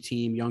brand new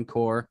team, young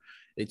core.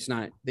 They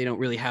don't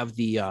really have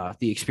the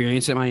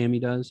experience that Miami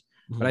does.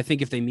 Mm-hmm. But I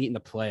think if they meet in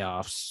the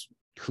playoffs,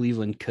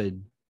 Cleveland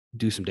could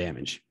do some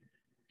damage.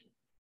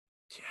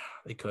 Yeah,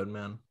 they could,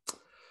 man.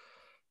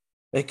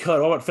 They could.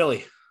 What about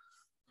Philly?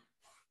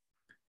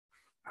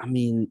 I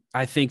mean,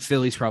 I think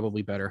Philly's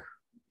probably better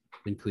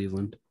than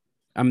Cleveland.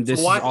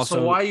 So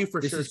why are you for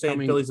sure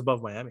saying Philly's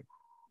above Miami?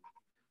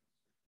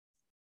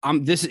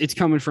 It's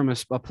coming from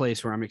a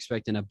place where I'm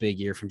expecting a big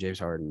year from James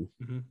Harden.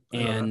 Mm-hmm.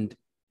 And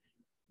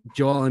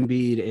Joel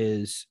Embiid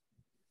is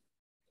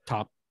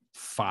top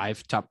 4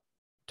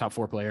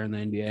 player in the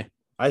NBA.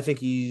 I think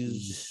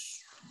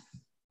he's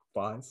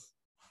 5.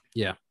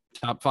 Yeah.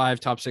 top 5,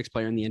 top 6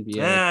 player in the NBA.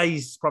 Yeah,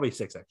 he's probably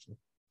 6 actually.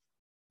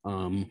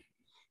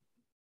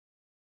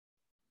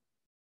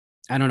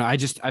 I don't know. I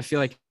feel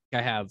like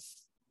I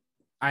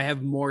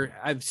have more.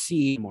 I've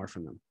seen more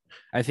from them.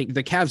 I think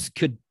the Cavs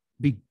could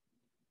be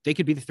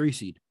the 3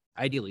 seed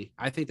ideally.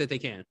 I think that they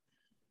can,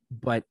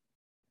 but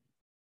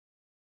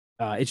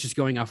it's just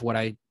going off what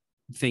I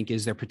think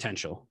is their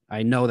potential.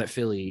 I know that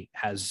Philly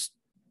has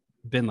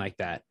been like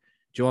that.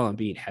 Joel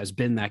Embiid has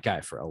been that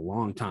guy for a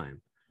long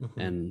time. Mm-hmm.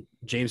 And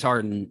James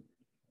Harden,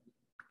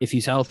 if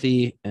he's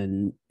healthy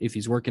and if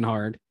he's working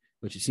hard,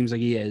 which it seems like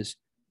he is,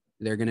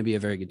 they're going to be a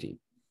very good team.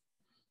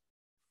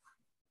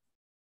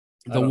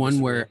 The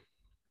one where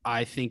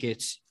I think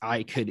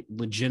I could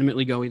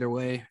legitimately go either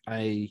way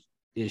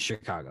is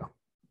Chicago.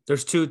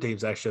 There's 2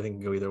 teams actually I think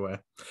can go either way.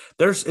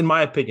 There's, in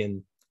my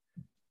opinion,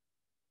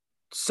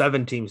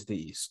 7 teams in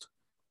the East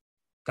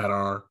that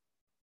are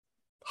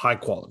high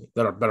quality,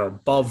 that are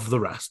above the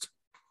rest.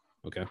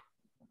 Okay.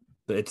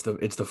 It's the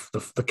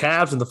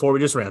Cavs and the 4 we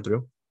just ran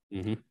through.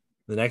 Mm-hmm.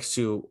 The next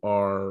 2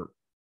 are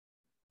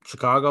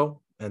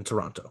Chicago and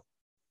Toronto.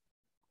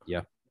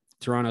 Yeah.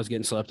 Toronto's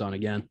getting slept on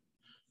again.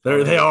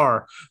 They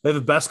are. They have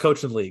the best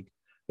coach in the league.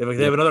 They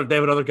have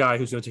another guy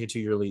who's going to take a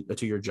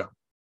 2-year jump.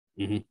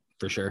 Mm-hmm.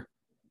 For sure.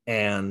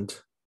 And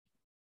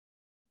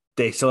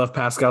they still have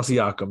Pascal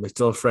Siakam. They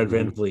still have Fred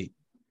VanVleet.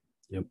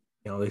 Yep.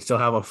 They still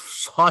have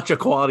such a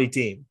quality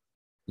team.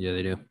 Yeah,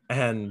 they do.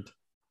 And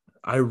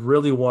I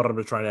really wanted them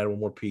to try and add one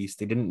more piece.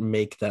 They didn't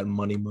make that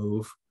money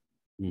move,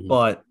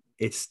 but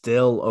it's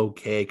still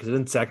okay because it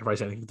didn't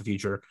sacrifice anything for the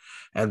future.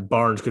 And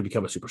Barnes could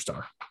become a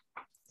superstar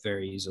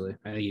very easily.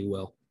 I think he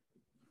will.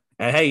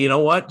 And hey, you know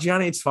what,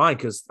 Gianni? It's fine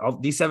because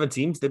these 7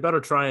 teams, they better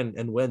try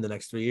and win the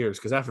next 3 years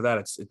because after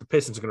that, the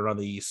Pistons are going to run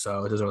the East,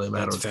 so it doesn't really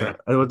matter. It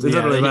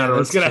doesn't really matter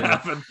what's going to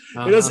happen.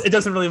 It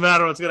doesn't really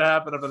matter what's going to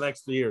happen over the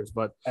next 3 years.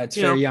 But that's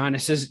fair.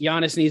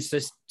 Giannis needs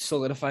to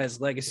solidify his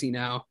legacy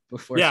now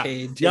before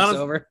Cade takes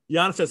over.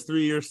 Giannis has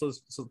 3 years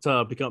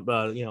to become,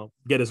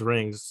 get his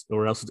rings,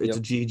 or else it's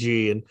a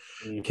GG.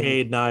 And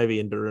Cade,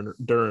 Ivy, and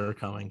Duren are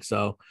coming.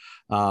 So,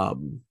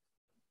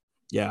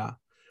 yeah,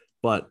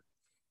 but.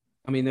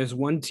 I mean, there's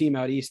one team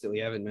out east that we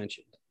haven't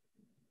mentioned.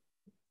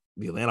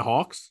 The Atlanta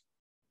Hawks?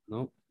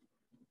 Nope.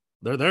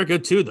 They're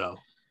good too, though.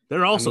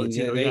 They're also a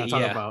team that we got to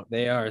talk about.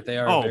 They are a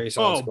very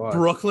solid squad.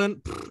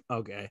 Brooklyn?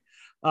 Okay.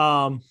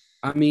 I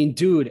mean,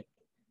 dude.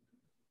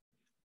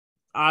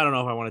 I don't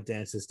know if I want to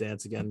dance this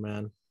dance again,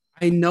 man.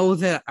 I know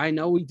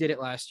we did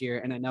it last year,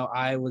 and I know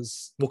I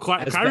was. Well,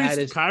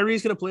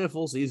 Kyrie's going to play a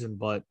full season,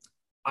 but.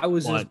 I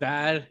was as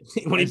bad.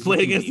 When he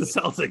played against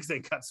the Celtics, they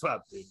got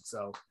swept, dude,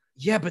 so.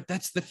 Yeah, but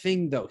that's the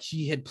thing, though.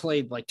 He had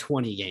played like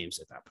 20 games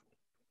at that point.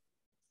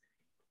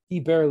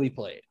 He barely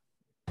played.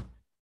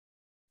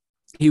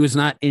 He was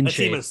not in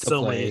shape. Team has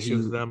so many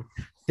issues with them.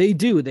 They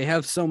do. They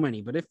have so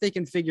many. But if they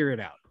can figure it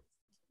out.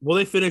 Will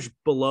they finish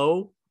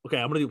below? Okay,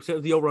 I'm going to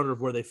do the over-under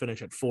of where they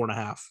finish at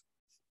 4.5.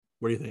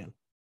 What are you thinking?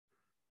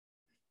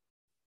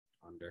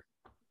 Under.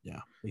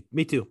 Yeah,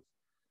 me too.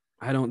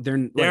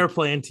 They're a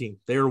playing team.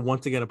 They are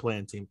once again a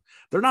playing team.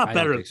 They're not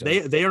better. So.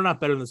 They are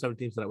not better than the 7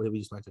 teams that we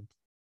just mentioned.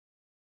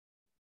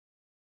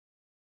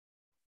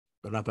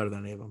 They're not better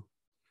than any of them.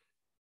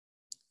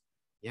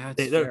 Yeah,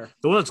 they're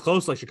the one that's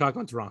close, like Chicago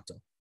and Toronto.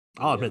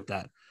 I'll admit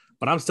that,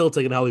 but I'm still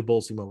taking a healthy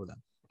Bulls team over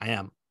them. I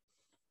am.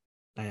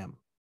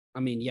 I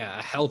mean, yeah,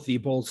 a healthy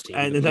Bulls team,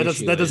 and that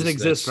doesn't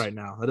exist right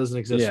now. That doesn't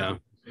exist. Yeah,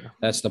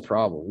 that's the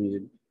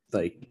problem.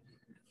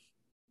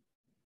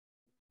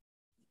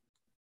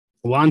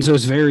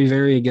 Lonzo's very,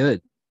 very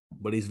good,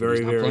 but he's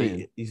very,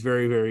 very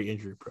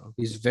injury prone.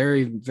 He's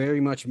very,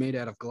 very much made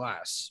out of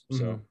glass.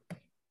 So.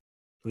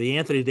 The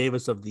Anthony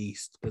Davis of the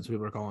East, that's what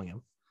people are calling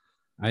him.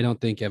 I don't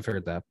think I've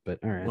heard that, but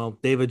all right. Well,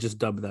 David just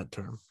dubbed that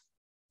term.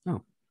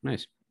 Oh,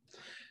 nice.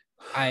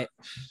 I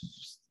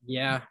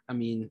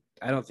mean,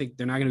 I don't think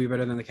they're not going to be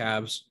better than the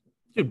Cavs.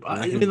 Dude,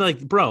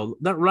 bro,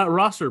 that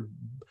roster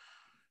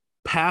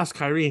past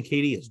Kyrie and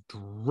KD is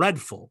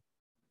dreadful.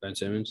 Ben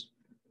Simmons.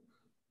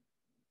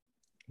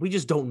 We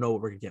just don't know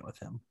what we're going to get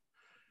with him.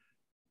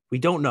 We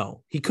don't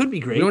know. He could be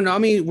great. We don't know. I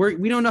mean,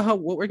 we don't know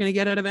what we're going to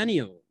get out of any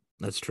of them.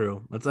 That's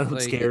true. That's what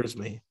scares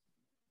me.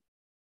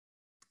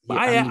 But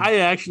I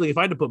actually, if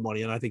I had to put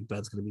money in, I think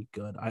Ben's going to be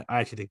good. I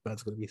actually think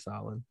Ben's going to be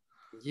solid.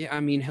 Yeah, I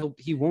mean,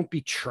 he won't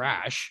be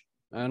trash.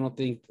 I don't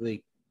think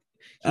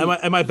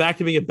Am I back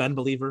to being a Ben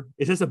believer?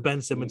 Is this a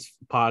Ben Simmons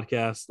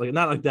podcast? Like,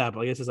 not like that, but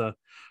I guess are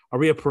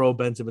we a pro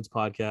Ben Simmons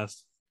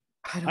podcast?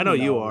 I know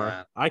you are.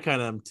 That. I kind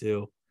of am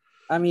too.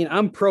 I mean,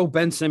 I'm pro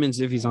Ben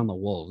Simmons if he's on the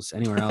Wolves.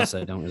 Anywhere else,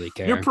 I don't really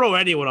care. You're pro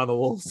anyone on the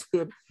Wolves.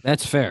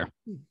 That's fair.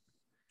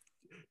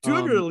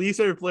 200 least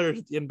favorite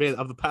players in NBA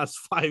of the past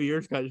 5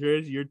 years, guys.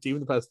 Your team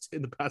in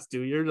the past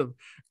 2 years of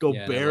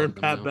Gobert and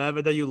Pat Bev,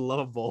 and then you love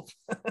them both.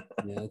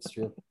 Yeah, that's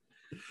true.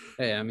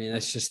 Hey, I mean,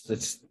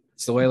 it's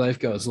the way life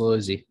goes. A little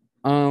easy.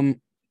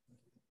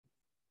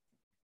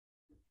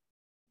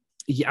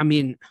 Yeah, I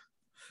mean,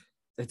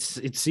 it's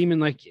seeming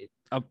like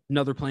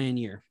another playing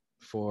year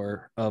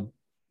for a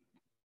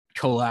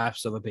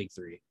collapse of a big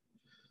three,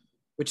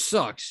 which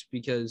sucks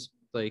because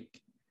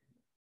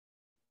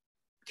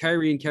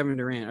Kyrie and Kevin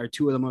Durant are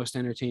two of the most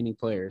entertaining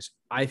players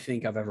I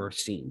think I've ever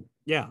seen.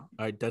 Yeah,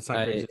 that's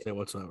not crazy to say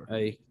whatsoever.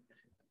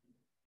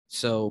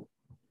 So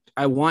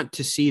I want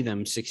to see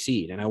them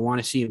succeed, and I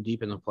want to see them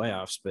deep in the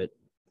playoffs, but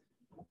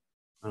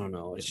I don't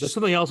know. There's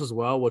something else as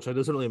well, which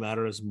doesn't really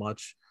matter as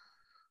much.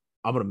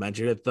 I'm going to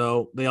mention it,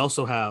 though. They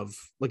also have,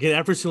 like, in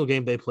every single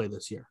game they play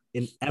this year,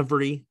 in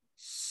every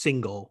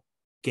single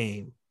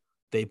game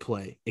they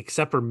play,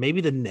 except for maybe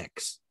the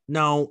Knicks.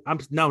 No,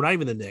 not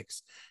even the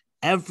Knicks.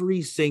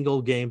 Every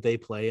single game they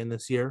play in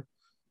this year,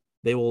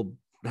 they will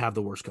have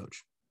the worst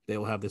coach. They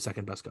will have the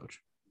second best coach.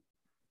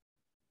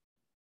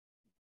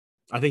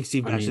 I think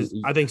Steve Nash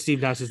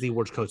is the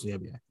worst coach in the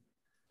NBA.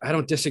 I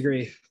don't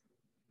disagree.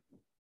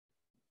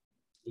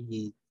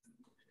 He's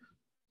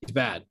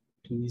bad.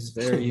 He's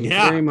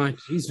very much.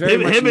 He's very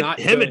much not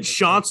good. Him and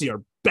Chauncey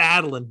are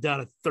battling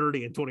down at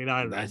 30 and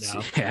 29 right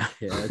now. Yeah,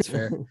 that's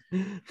fair.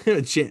 Him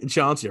and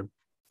Chauncey are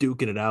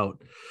duking it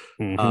out.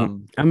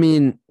 Mm-hmm. I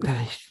mean,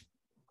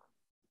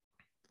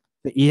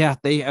 yeah,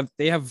 they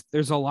have.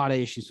 There's a lot of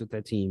issues with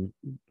that team,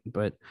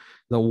 but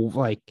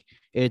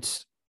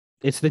it's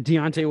the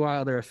Deontay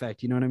Wilder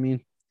effect. You know what I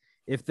mean?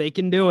 If they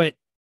can do it,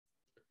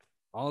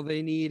 all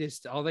they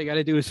got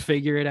to do is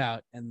figure it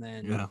out, and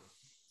then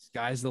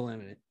sky's the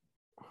limit.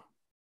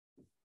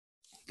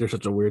 They're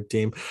such a weird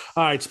team.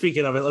 All right,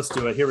 speaking of it, let's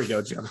do it. Here we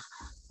go, Jim.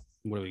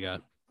 What do we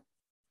got?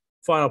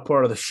 Final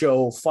part of the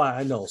show,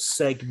 final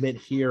segment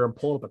here. I'm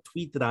pulling up a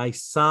tweet that I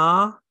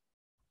saw.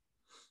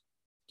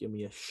 Give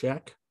me a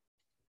check.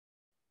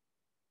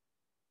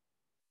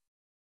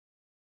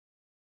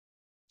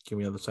 Give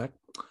me another sec.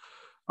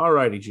 All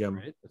righty, Jim.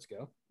 All right, let's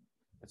go.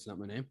 That's not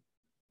my name.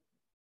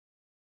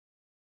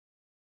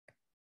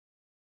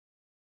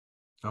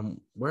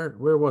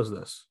 Where was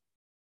this?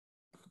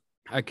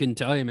 I couldn't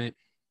tell you, mate.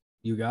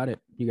 You got it.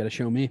 You got to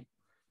show me.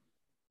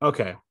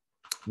 Okay.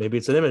 Maybe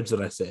it's an image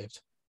that I saved.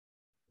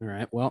 All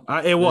right. Well,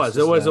 it was.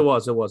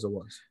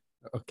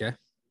 Okay.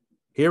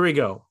 Here we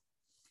go.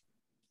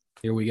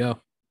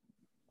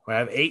 I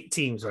have 8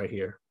 teams right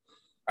here.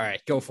 All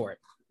right. Go for it.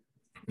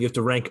 You have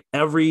to rank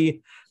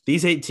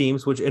these 8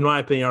 teams, which in my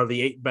opinion are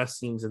the 8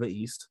 best teams in the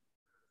East.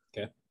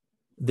 Okay.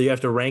 You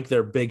have to rank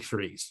their big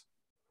threes.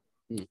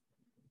 All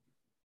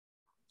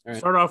right.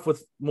 Start off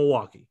with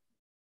Milwaukee.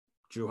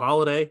 Jrue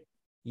Holiday,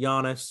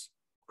 Giannis,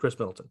 Chris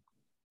Middleton.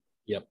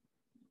 Yep.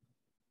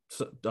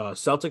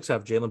 Celtics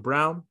have Jaylen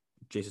Brown,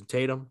 Jason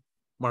Tatum,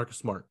 Marcus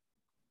Smart.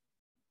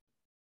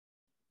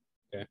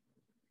 Okay.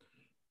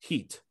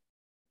 Heat.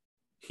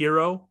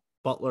 Hero,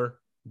 Butler,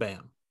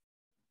 Bam.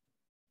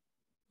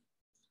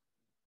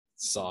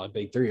 Solid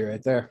big 3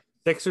 right there.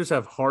 Sixers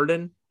have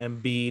Harden,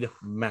 Embiid,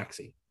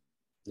 Maxey.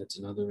 That's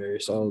another very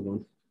solid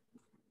one.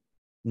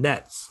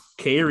 Nets,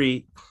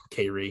 Kyrie,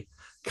 KD,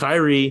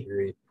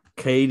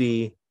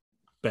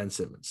 Ben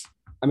Simmons.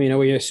 I mean, are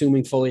we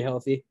assuming fully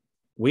healthy?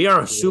 We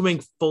are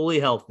assuming fully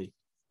healthy.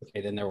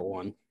 Okay, then there were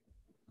 1.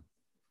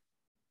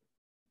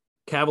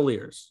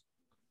 Cavaliers,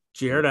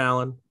 Jared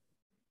Allen,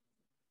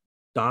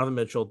 Donovan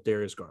Mitchell,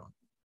 Darius Garland.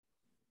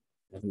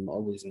 I'm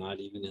always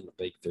not even in the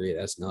big 3.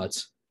 That's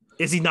nuts.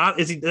 Is he not?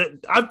 Is he?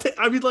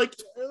 I mean, like,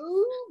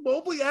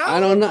 Mobley out. I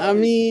don't know. I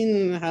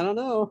mean, I don't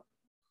know.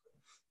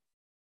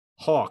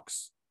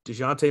 Hawks,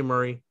 DeJounte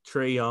Murray,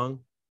 Trae Young,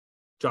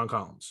 John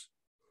Collins.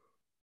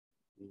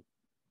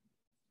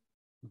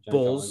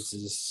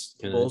 Bulls,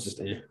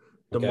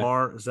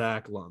 DeMar,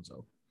 Zach,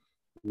 Lonzo.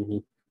 Mm-hmm.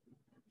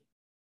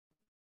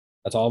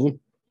 That's all of them?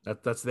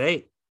 That's the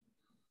 8.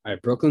 All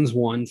right, Brooklyn's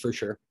 1 for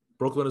sure.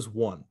 Brooklyn is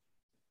 1.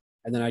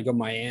 And then I go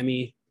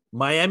Miami.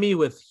 Miami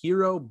with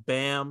Hero,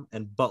 Bam,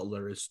 and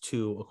Butler is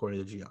 2, according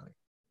to Gianni.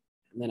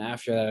 And then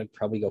after that, I'd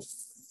probably go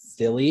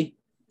Philly.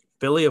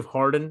 Philly of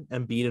Harden,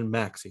 Embiid, and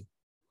Maxey.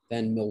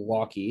 Then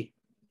Milwaukee.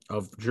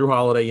 Of Jrue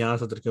Holiday,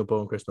 Giannis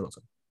Antetokounmpo, and Chris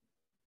Middleton.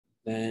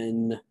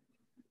 Then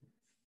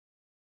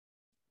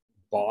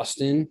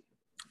Boston.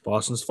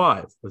 Boston's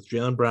 5 with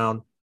Jaylen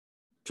Brown,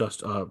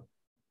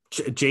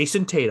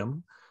 Jason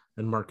Tatum,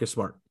 and Marcus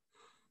Smart.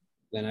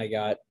 Then I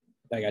got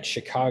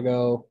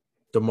Chicago,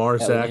 DeMar,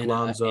 Zach,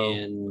 Lonzo,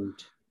 and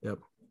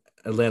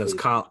Atlanta's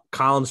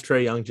Collins,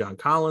 Trae Young, John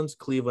Collins.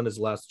 Cleveland is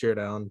last. Jared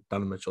Allen,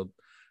 Donovan Mitchell,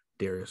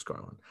 Darius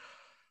Garland.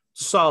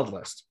 Solid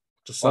list.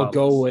 I'll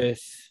go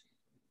with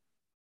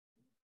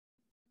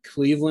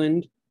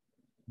Cleveland,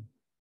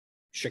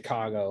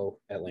 Chicago,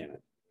 Atlanta.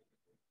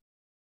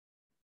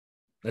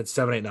 That's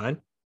 7, 8,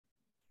 9.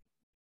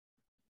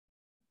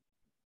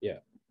 Yeah.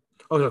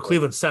 Oh, no,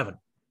 Cleveland 7.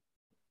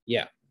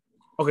 Yeah.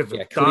 Okay.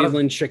 So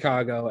Cleveland,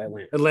 Chicago,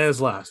 Atlanta. Atlanta's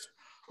last.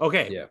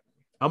 Okay. Yeah.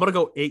 I'm gonna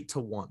go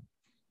 8-1.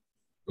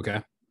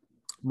 Okay.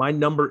 My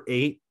number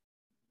 8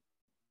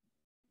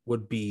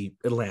 would be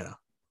Atlanta.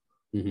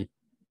 Mm-hmm.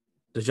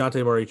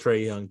 DeJounte Murray,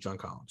 Trae Young, John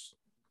Collins.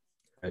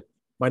 Right.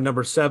 My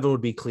number 7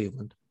 would be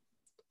Cleveland.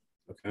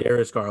 Okay.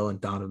 Darius Garland,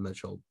 Donovan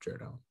Mitchell,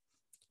 Jared Allen.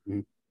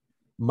 Mm-hmm.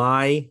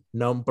 My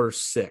number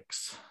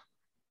 6.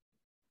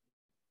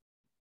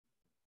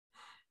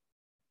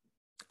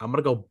 I'm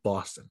gonna go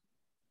Boston.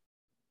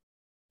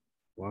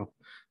 Wow.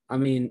 I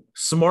mean,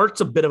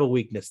 Smart's a bit of a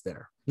weakness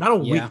there. Not a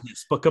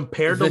weakness, but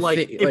compared to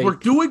if we're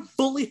doing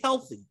fully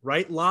healthy,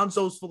 right?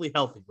 Lonzo's fully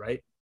healthy,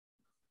 right?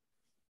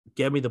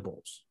 Give me the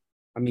Bulls.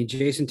 I mean,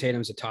 Jason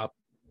Tatum's a top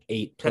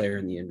 8 player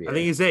in the NBA. I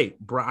think he's 8.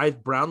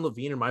 Brown,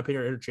 Levine, in my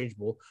opinion, are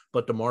interchangeable,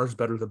 but DeMar's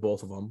better than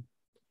both of them.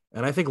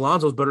 And I think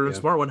Lonzo's better than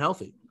Smart when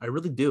healthy. I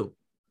really do.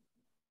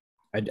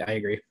 I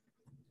agree.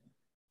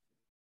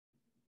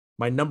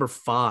 My number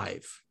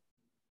 5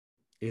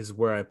 is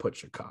where I put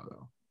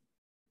Chicago.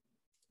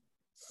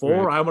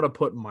 4, I'm going to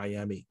put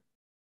Miami.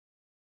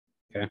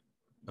 Okay.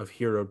 Of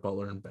Hero,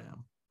 Butler, and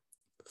Bam.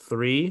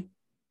 3,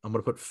 I'm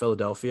going to put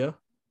Philadelphia.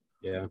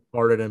 Yeah.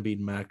 Harden, Embiid,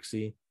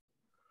 Maxey.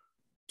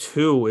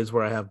 2 is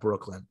where I have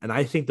Brooklyn. And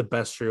I think the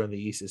best trio in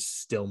the East is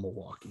still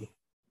Milwaukee.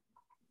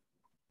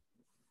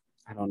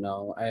 I don't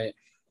know.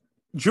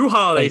 Drew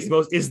Holiday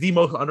is the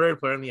most underrated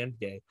player in the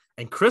NBA.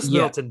 And Chris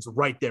Middleton's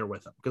right there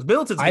with him. Because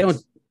Middleton's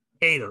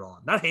hated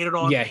on. Not hated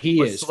on. Yeah,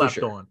 he is. Slept for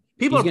sure. on.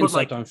 People He's are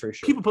putting on for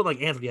sure. People put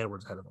like Anthony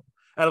Edwards ahead of him.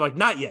 And I'm like,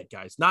 not yet,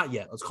 guys. Not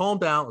yet. Let's calm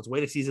down. Let's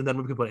wait a season, then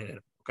we can put it in.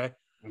 Okay.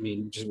 I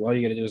mean, just all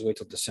you got to do is wait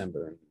till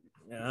December.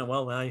 Yeah,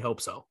 well, I hope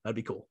so. That'd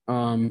be cool.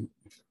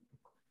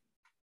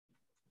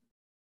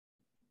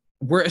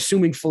 We're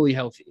assuming fully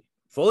healthy.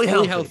 Fully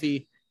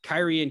healthy.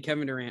 Kyrie and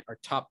Kevin Durant are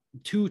top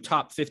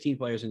 15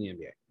 players in the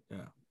NBA. Yeah.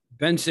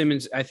 Ben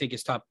Simmons, I think,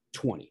 is top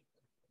 20.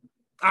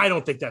 I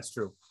don't think that's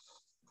true.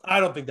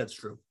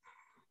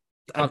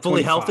 I'm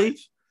fully healthy.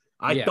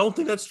 I don't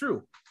think that's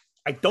true.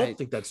 I don't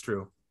think that's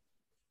true.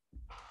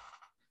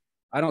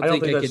 I don't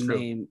think I can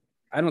name.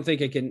 I don't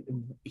think I can.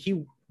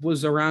 He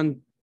was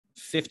around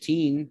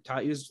 15.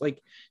 He was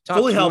like top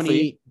fully 20,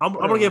 healthy. I'm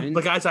going to give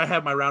the guys I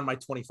have around my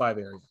 25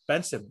 area.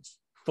 Ben Simmons,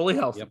 fully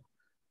healthy. Yep.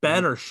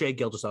 Ben or Shai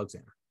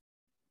Gilgeous-Alexander.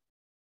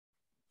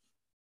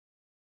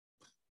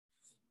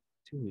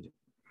 Dude.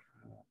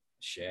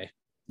 Shai.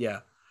 Yeah.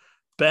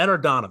 Ben or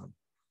Donovan.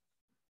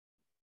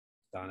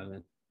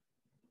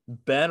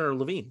 Ben or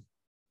Levine.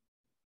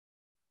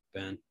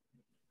 Ben.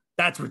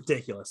 That's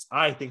ridiculous.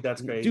 I think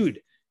that's crazy.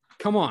 Dude,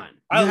 come on.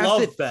 I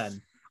love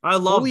Ben. I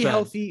love Ben.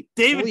 Healthy,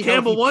 David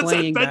Campbell once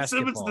said Ben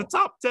Simmons in the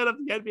top 10 of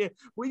the NBA.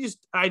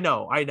 I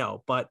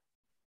know, but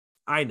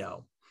I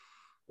know.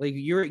 Like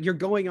you're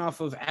going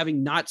off of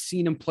having not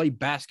seen him play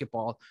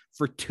basketball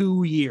for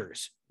 2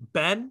 years.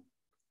 Ben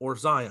or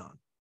Zion?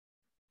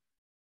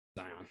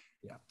 Zion.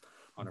 Yeah.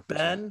 100%.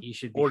 Ben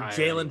or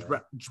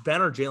Jalen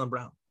Ben or Jaylen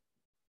Brown?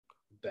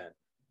 Ben.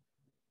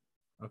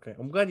 Okay.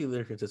 I'm glad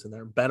you're consistent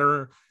there. Ben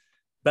or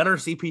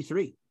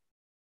CP3?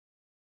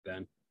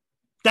 Ben.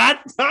 I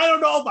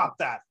don't know about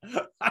that.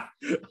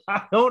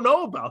 I don't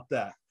know about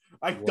that.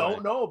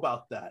 Don't know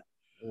about that.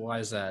 Why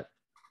is that?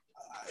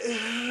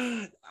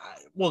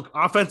 Well,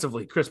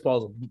 offensively, Chris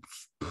Paul's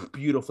a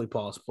beautifully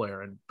polished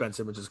player, and Ben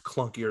Simmons is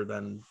clunkier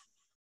than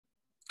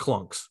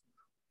clunks.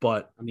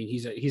 But I mean,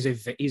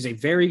 he's a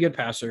very good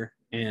passer,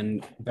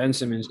 and Ben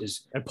Simmons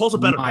is Paul's a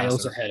better miles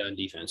passer. ahead on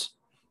defense.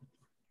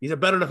 He's a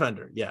better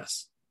defender,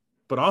 yes.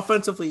 But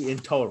offensively, in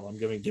total, I'm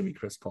giving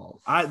Chris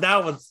Paul.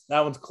 That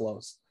one's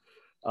close.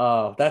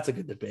 That's a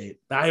good debate.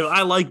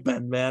 I like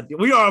Ben, man.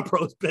 We are a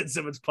pro Ben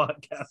Simmons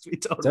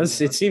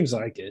podcast. It seems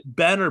like it.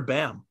 Ben or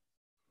Bam?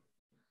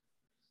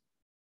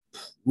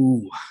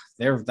 Ooh,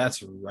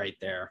 that's right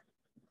there.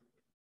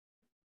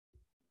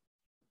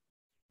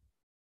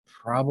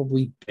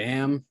 Probably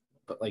Bam,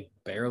 but like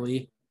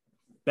barely.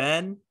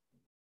 Ben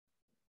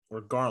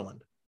or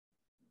Garland?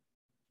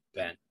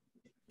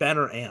 Ben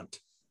or Ant?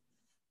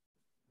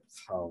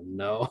 Oh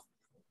no.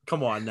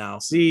 Come on now.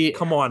 See,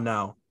 come on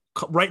now.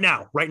 Right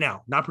now,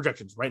 not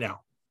projections. Right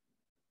now.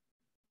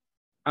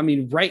 I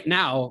mean, right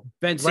now,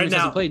 Ben Simmons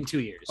hasn't played in 2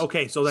 years.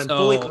 Okay, so then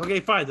fully. Okay,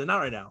 fine. Then not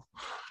right now.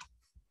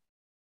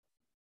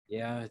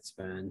 Yeah, it's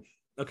Ben.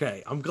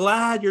 Okay, I'm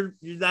glad you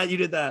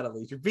did that at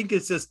least. You're being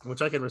consistent,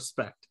 which I can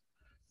respect.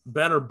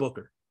 Ben or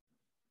Booker?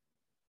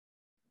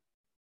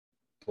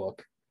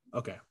 Book.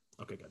 Okay,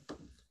 good.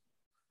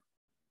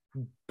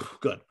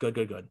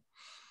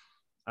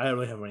 I don't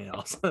really have anything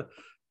else.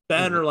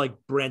 Ben or like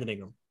Brandon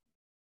Ingram?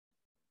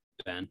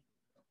 Ben.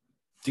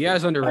 The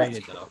guy's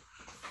underrated though.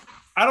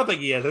 I don't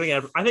think he is.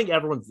 I think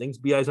everyone thinks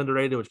BI is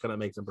underrated, which kind of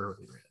makes him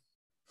perfectly rated.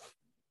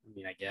 I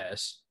mean, I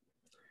guess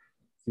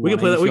we can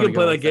play that. We can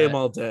play that game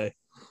all day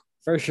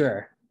for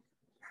sure.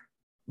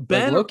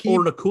 Ben or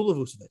Nikola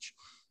Vucevic?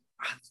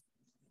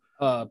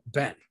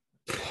 Ben,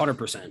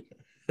 100%.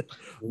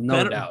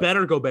 No doubt. Ben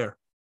or Gobert?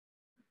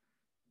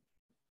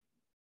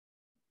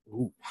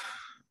 Ooh,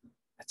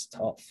 that's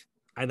tough.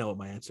 I know what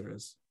my answer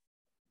is.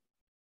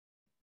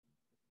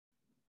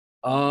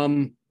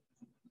 I'm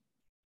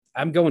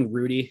going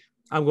Rudy.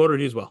 I'm going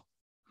Rudy as well.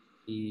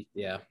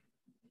 Yeah.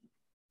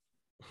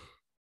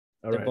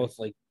 All They're right. both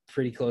like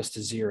pretty close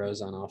to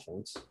zeros on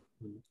offense.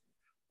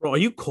 Bro, are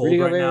you cold Rudy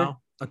right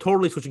now? I'm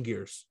totally switching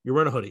gears. You're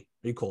wearing a hoodie.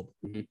 Are you cold?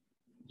 Mm-hmm.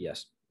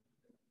 Yes.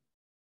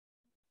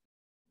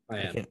 I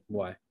am.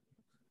 Why?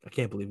 I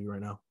can't believe you right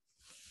now.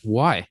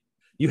 Why?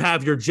 You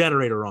have your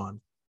generator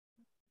on.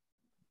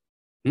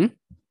 You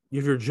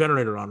have your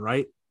generator on,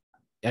 right?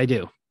 I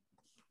do.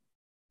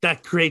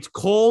 That creates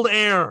cold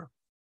air.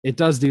 It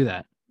does do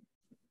that.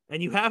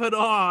 and you have it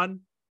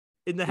on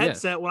in the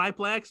headset when I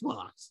play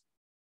Xbox.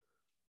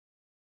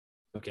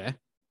 Okay.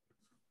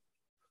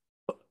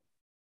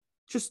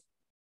 Just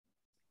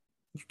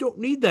you don't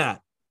need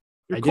that.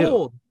 You're I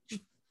cold. Do.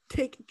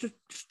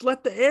 Just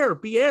let the air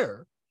be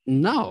air.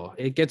 No,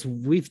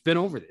 we've been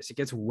over this. It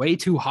gets way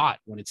too hot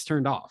when it's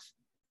turned off.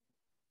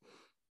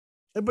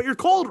 But you're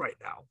cold right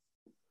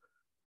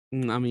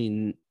now. I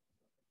mean,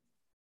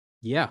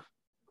 yeah.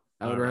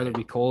 I would rather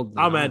be cold.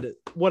 I'm at it.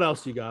 What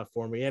else you got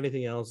for me?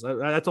 Anything else?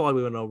 That's all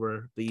we went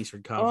over the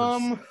Eastern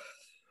Conference.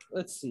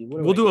 Let's see.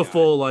 We'll do a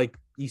full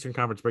Eastern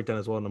Conference breakdown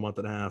as well in a month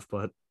and a half.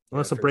 But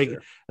unless some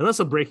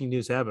breaking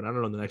news happen, I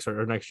don't know when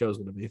our next show is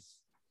going to be.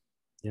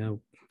 Yeah,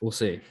 we'll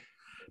see.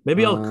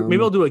 Maybe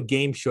I'll do a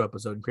game show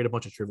episode and create a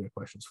bunch of trivia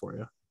questions for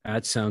you.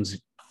 That sounds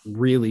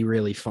really,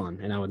 really fun,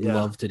 and I would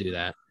love to do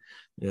that.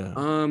 Yeah.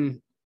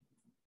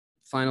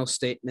 Final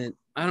statement.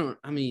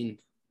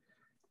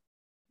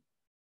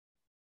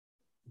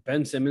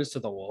 Ben Simmons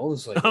to the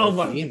Wolves.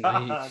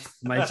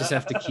 Might just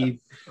have to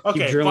keep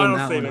drilling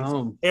that one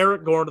home.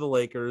 Eric Gordon to the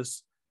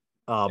Lakers.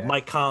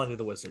 Mike Conley to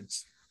the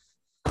Wizards.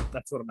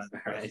 That's what I meant.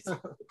 All right.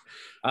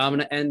 I'm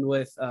going to end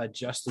with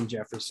Justin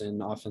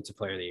Jefferson, Offensive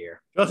Player of the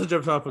Year. Justin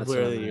Jefferson, Offensive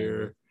Player of the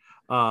Year.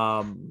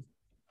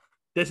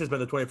 This has been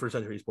the 21st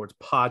Century Sports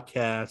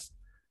Podcast,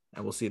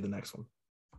 and we'll see you in the next one.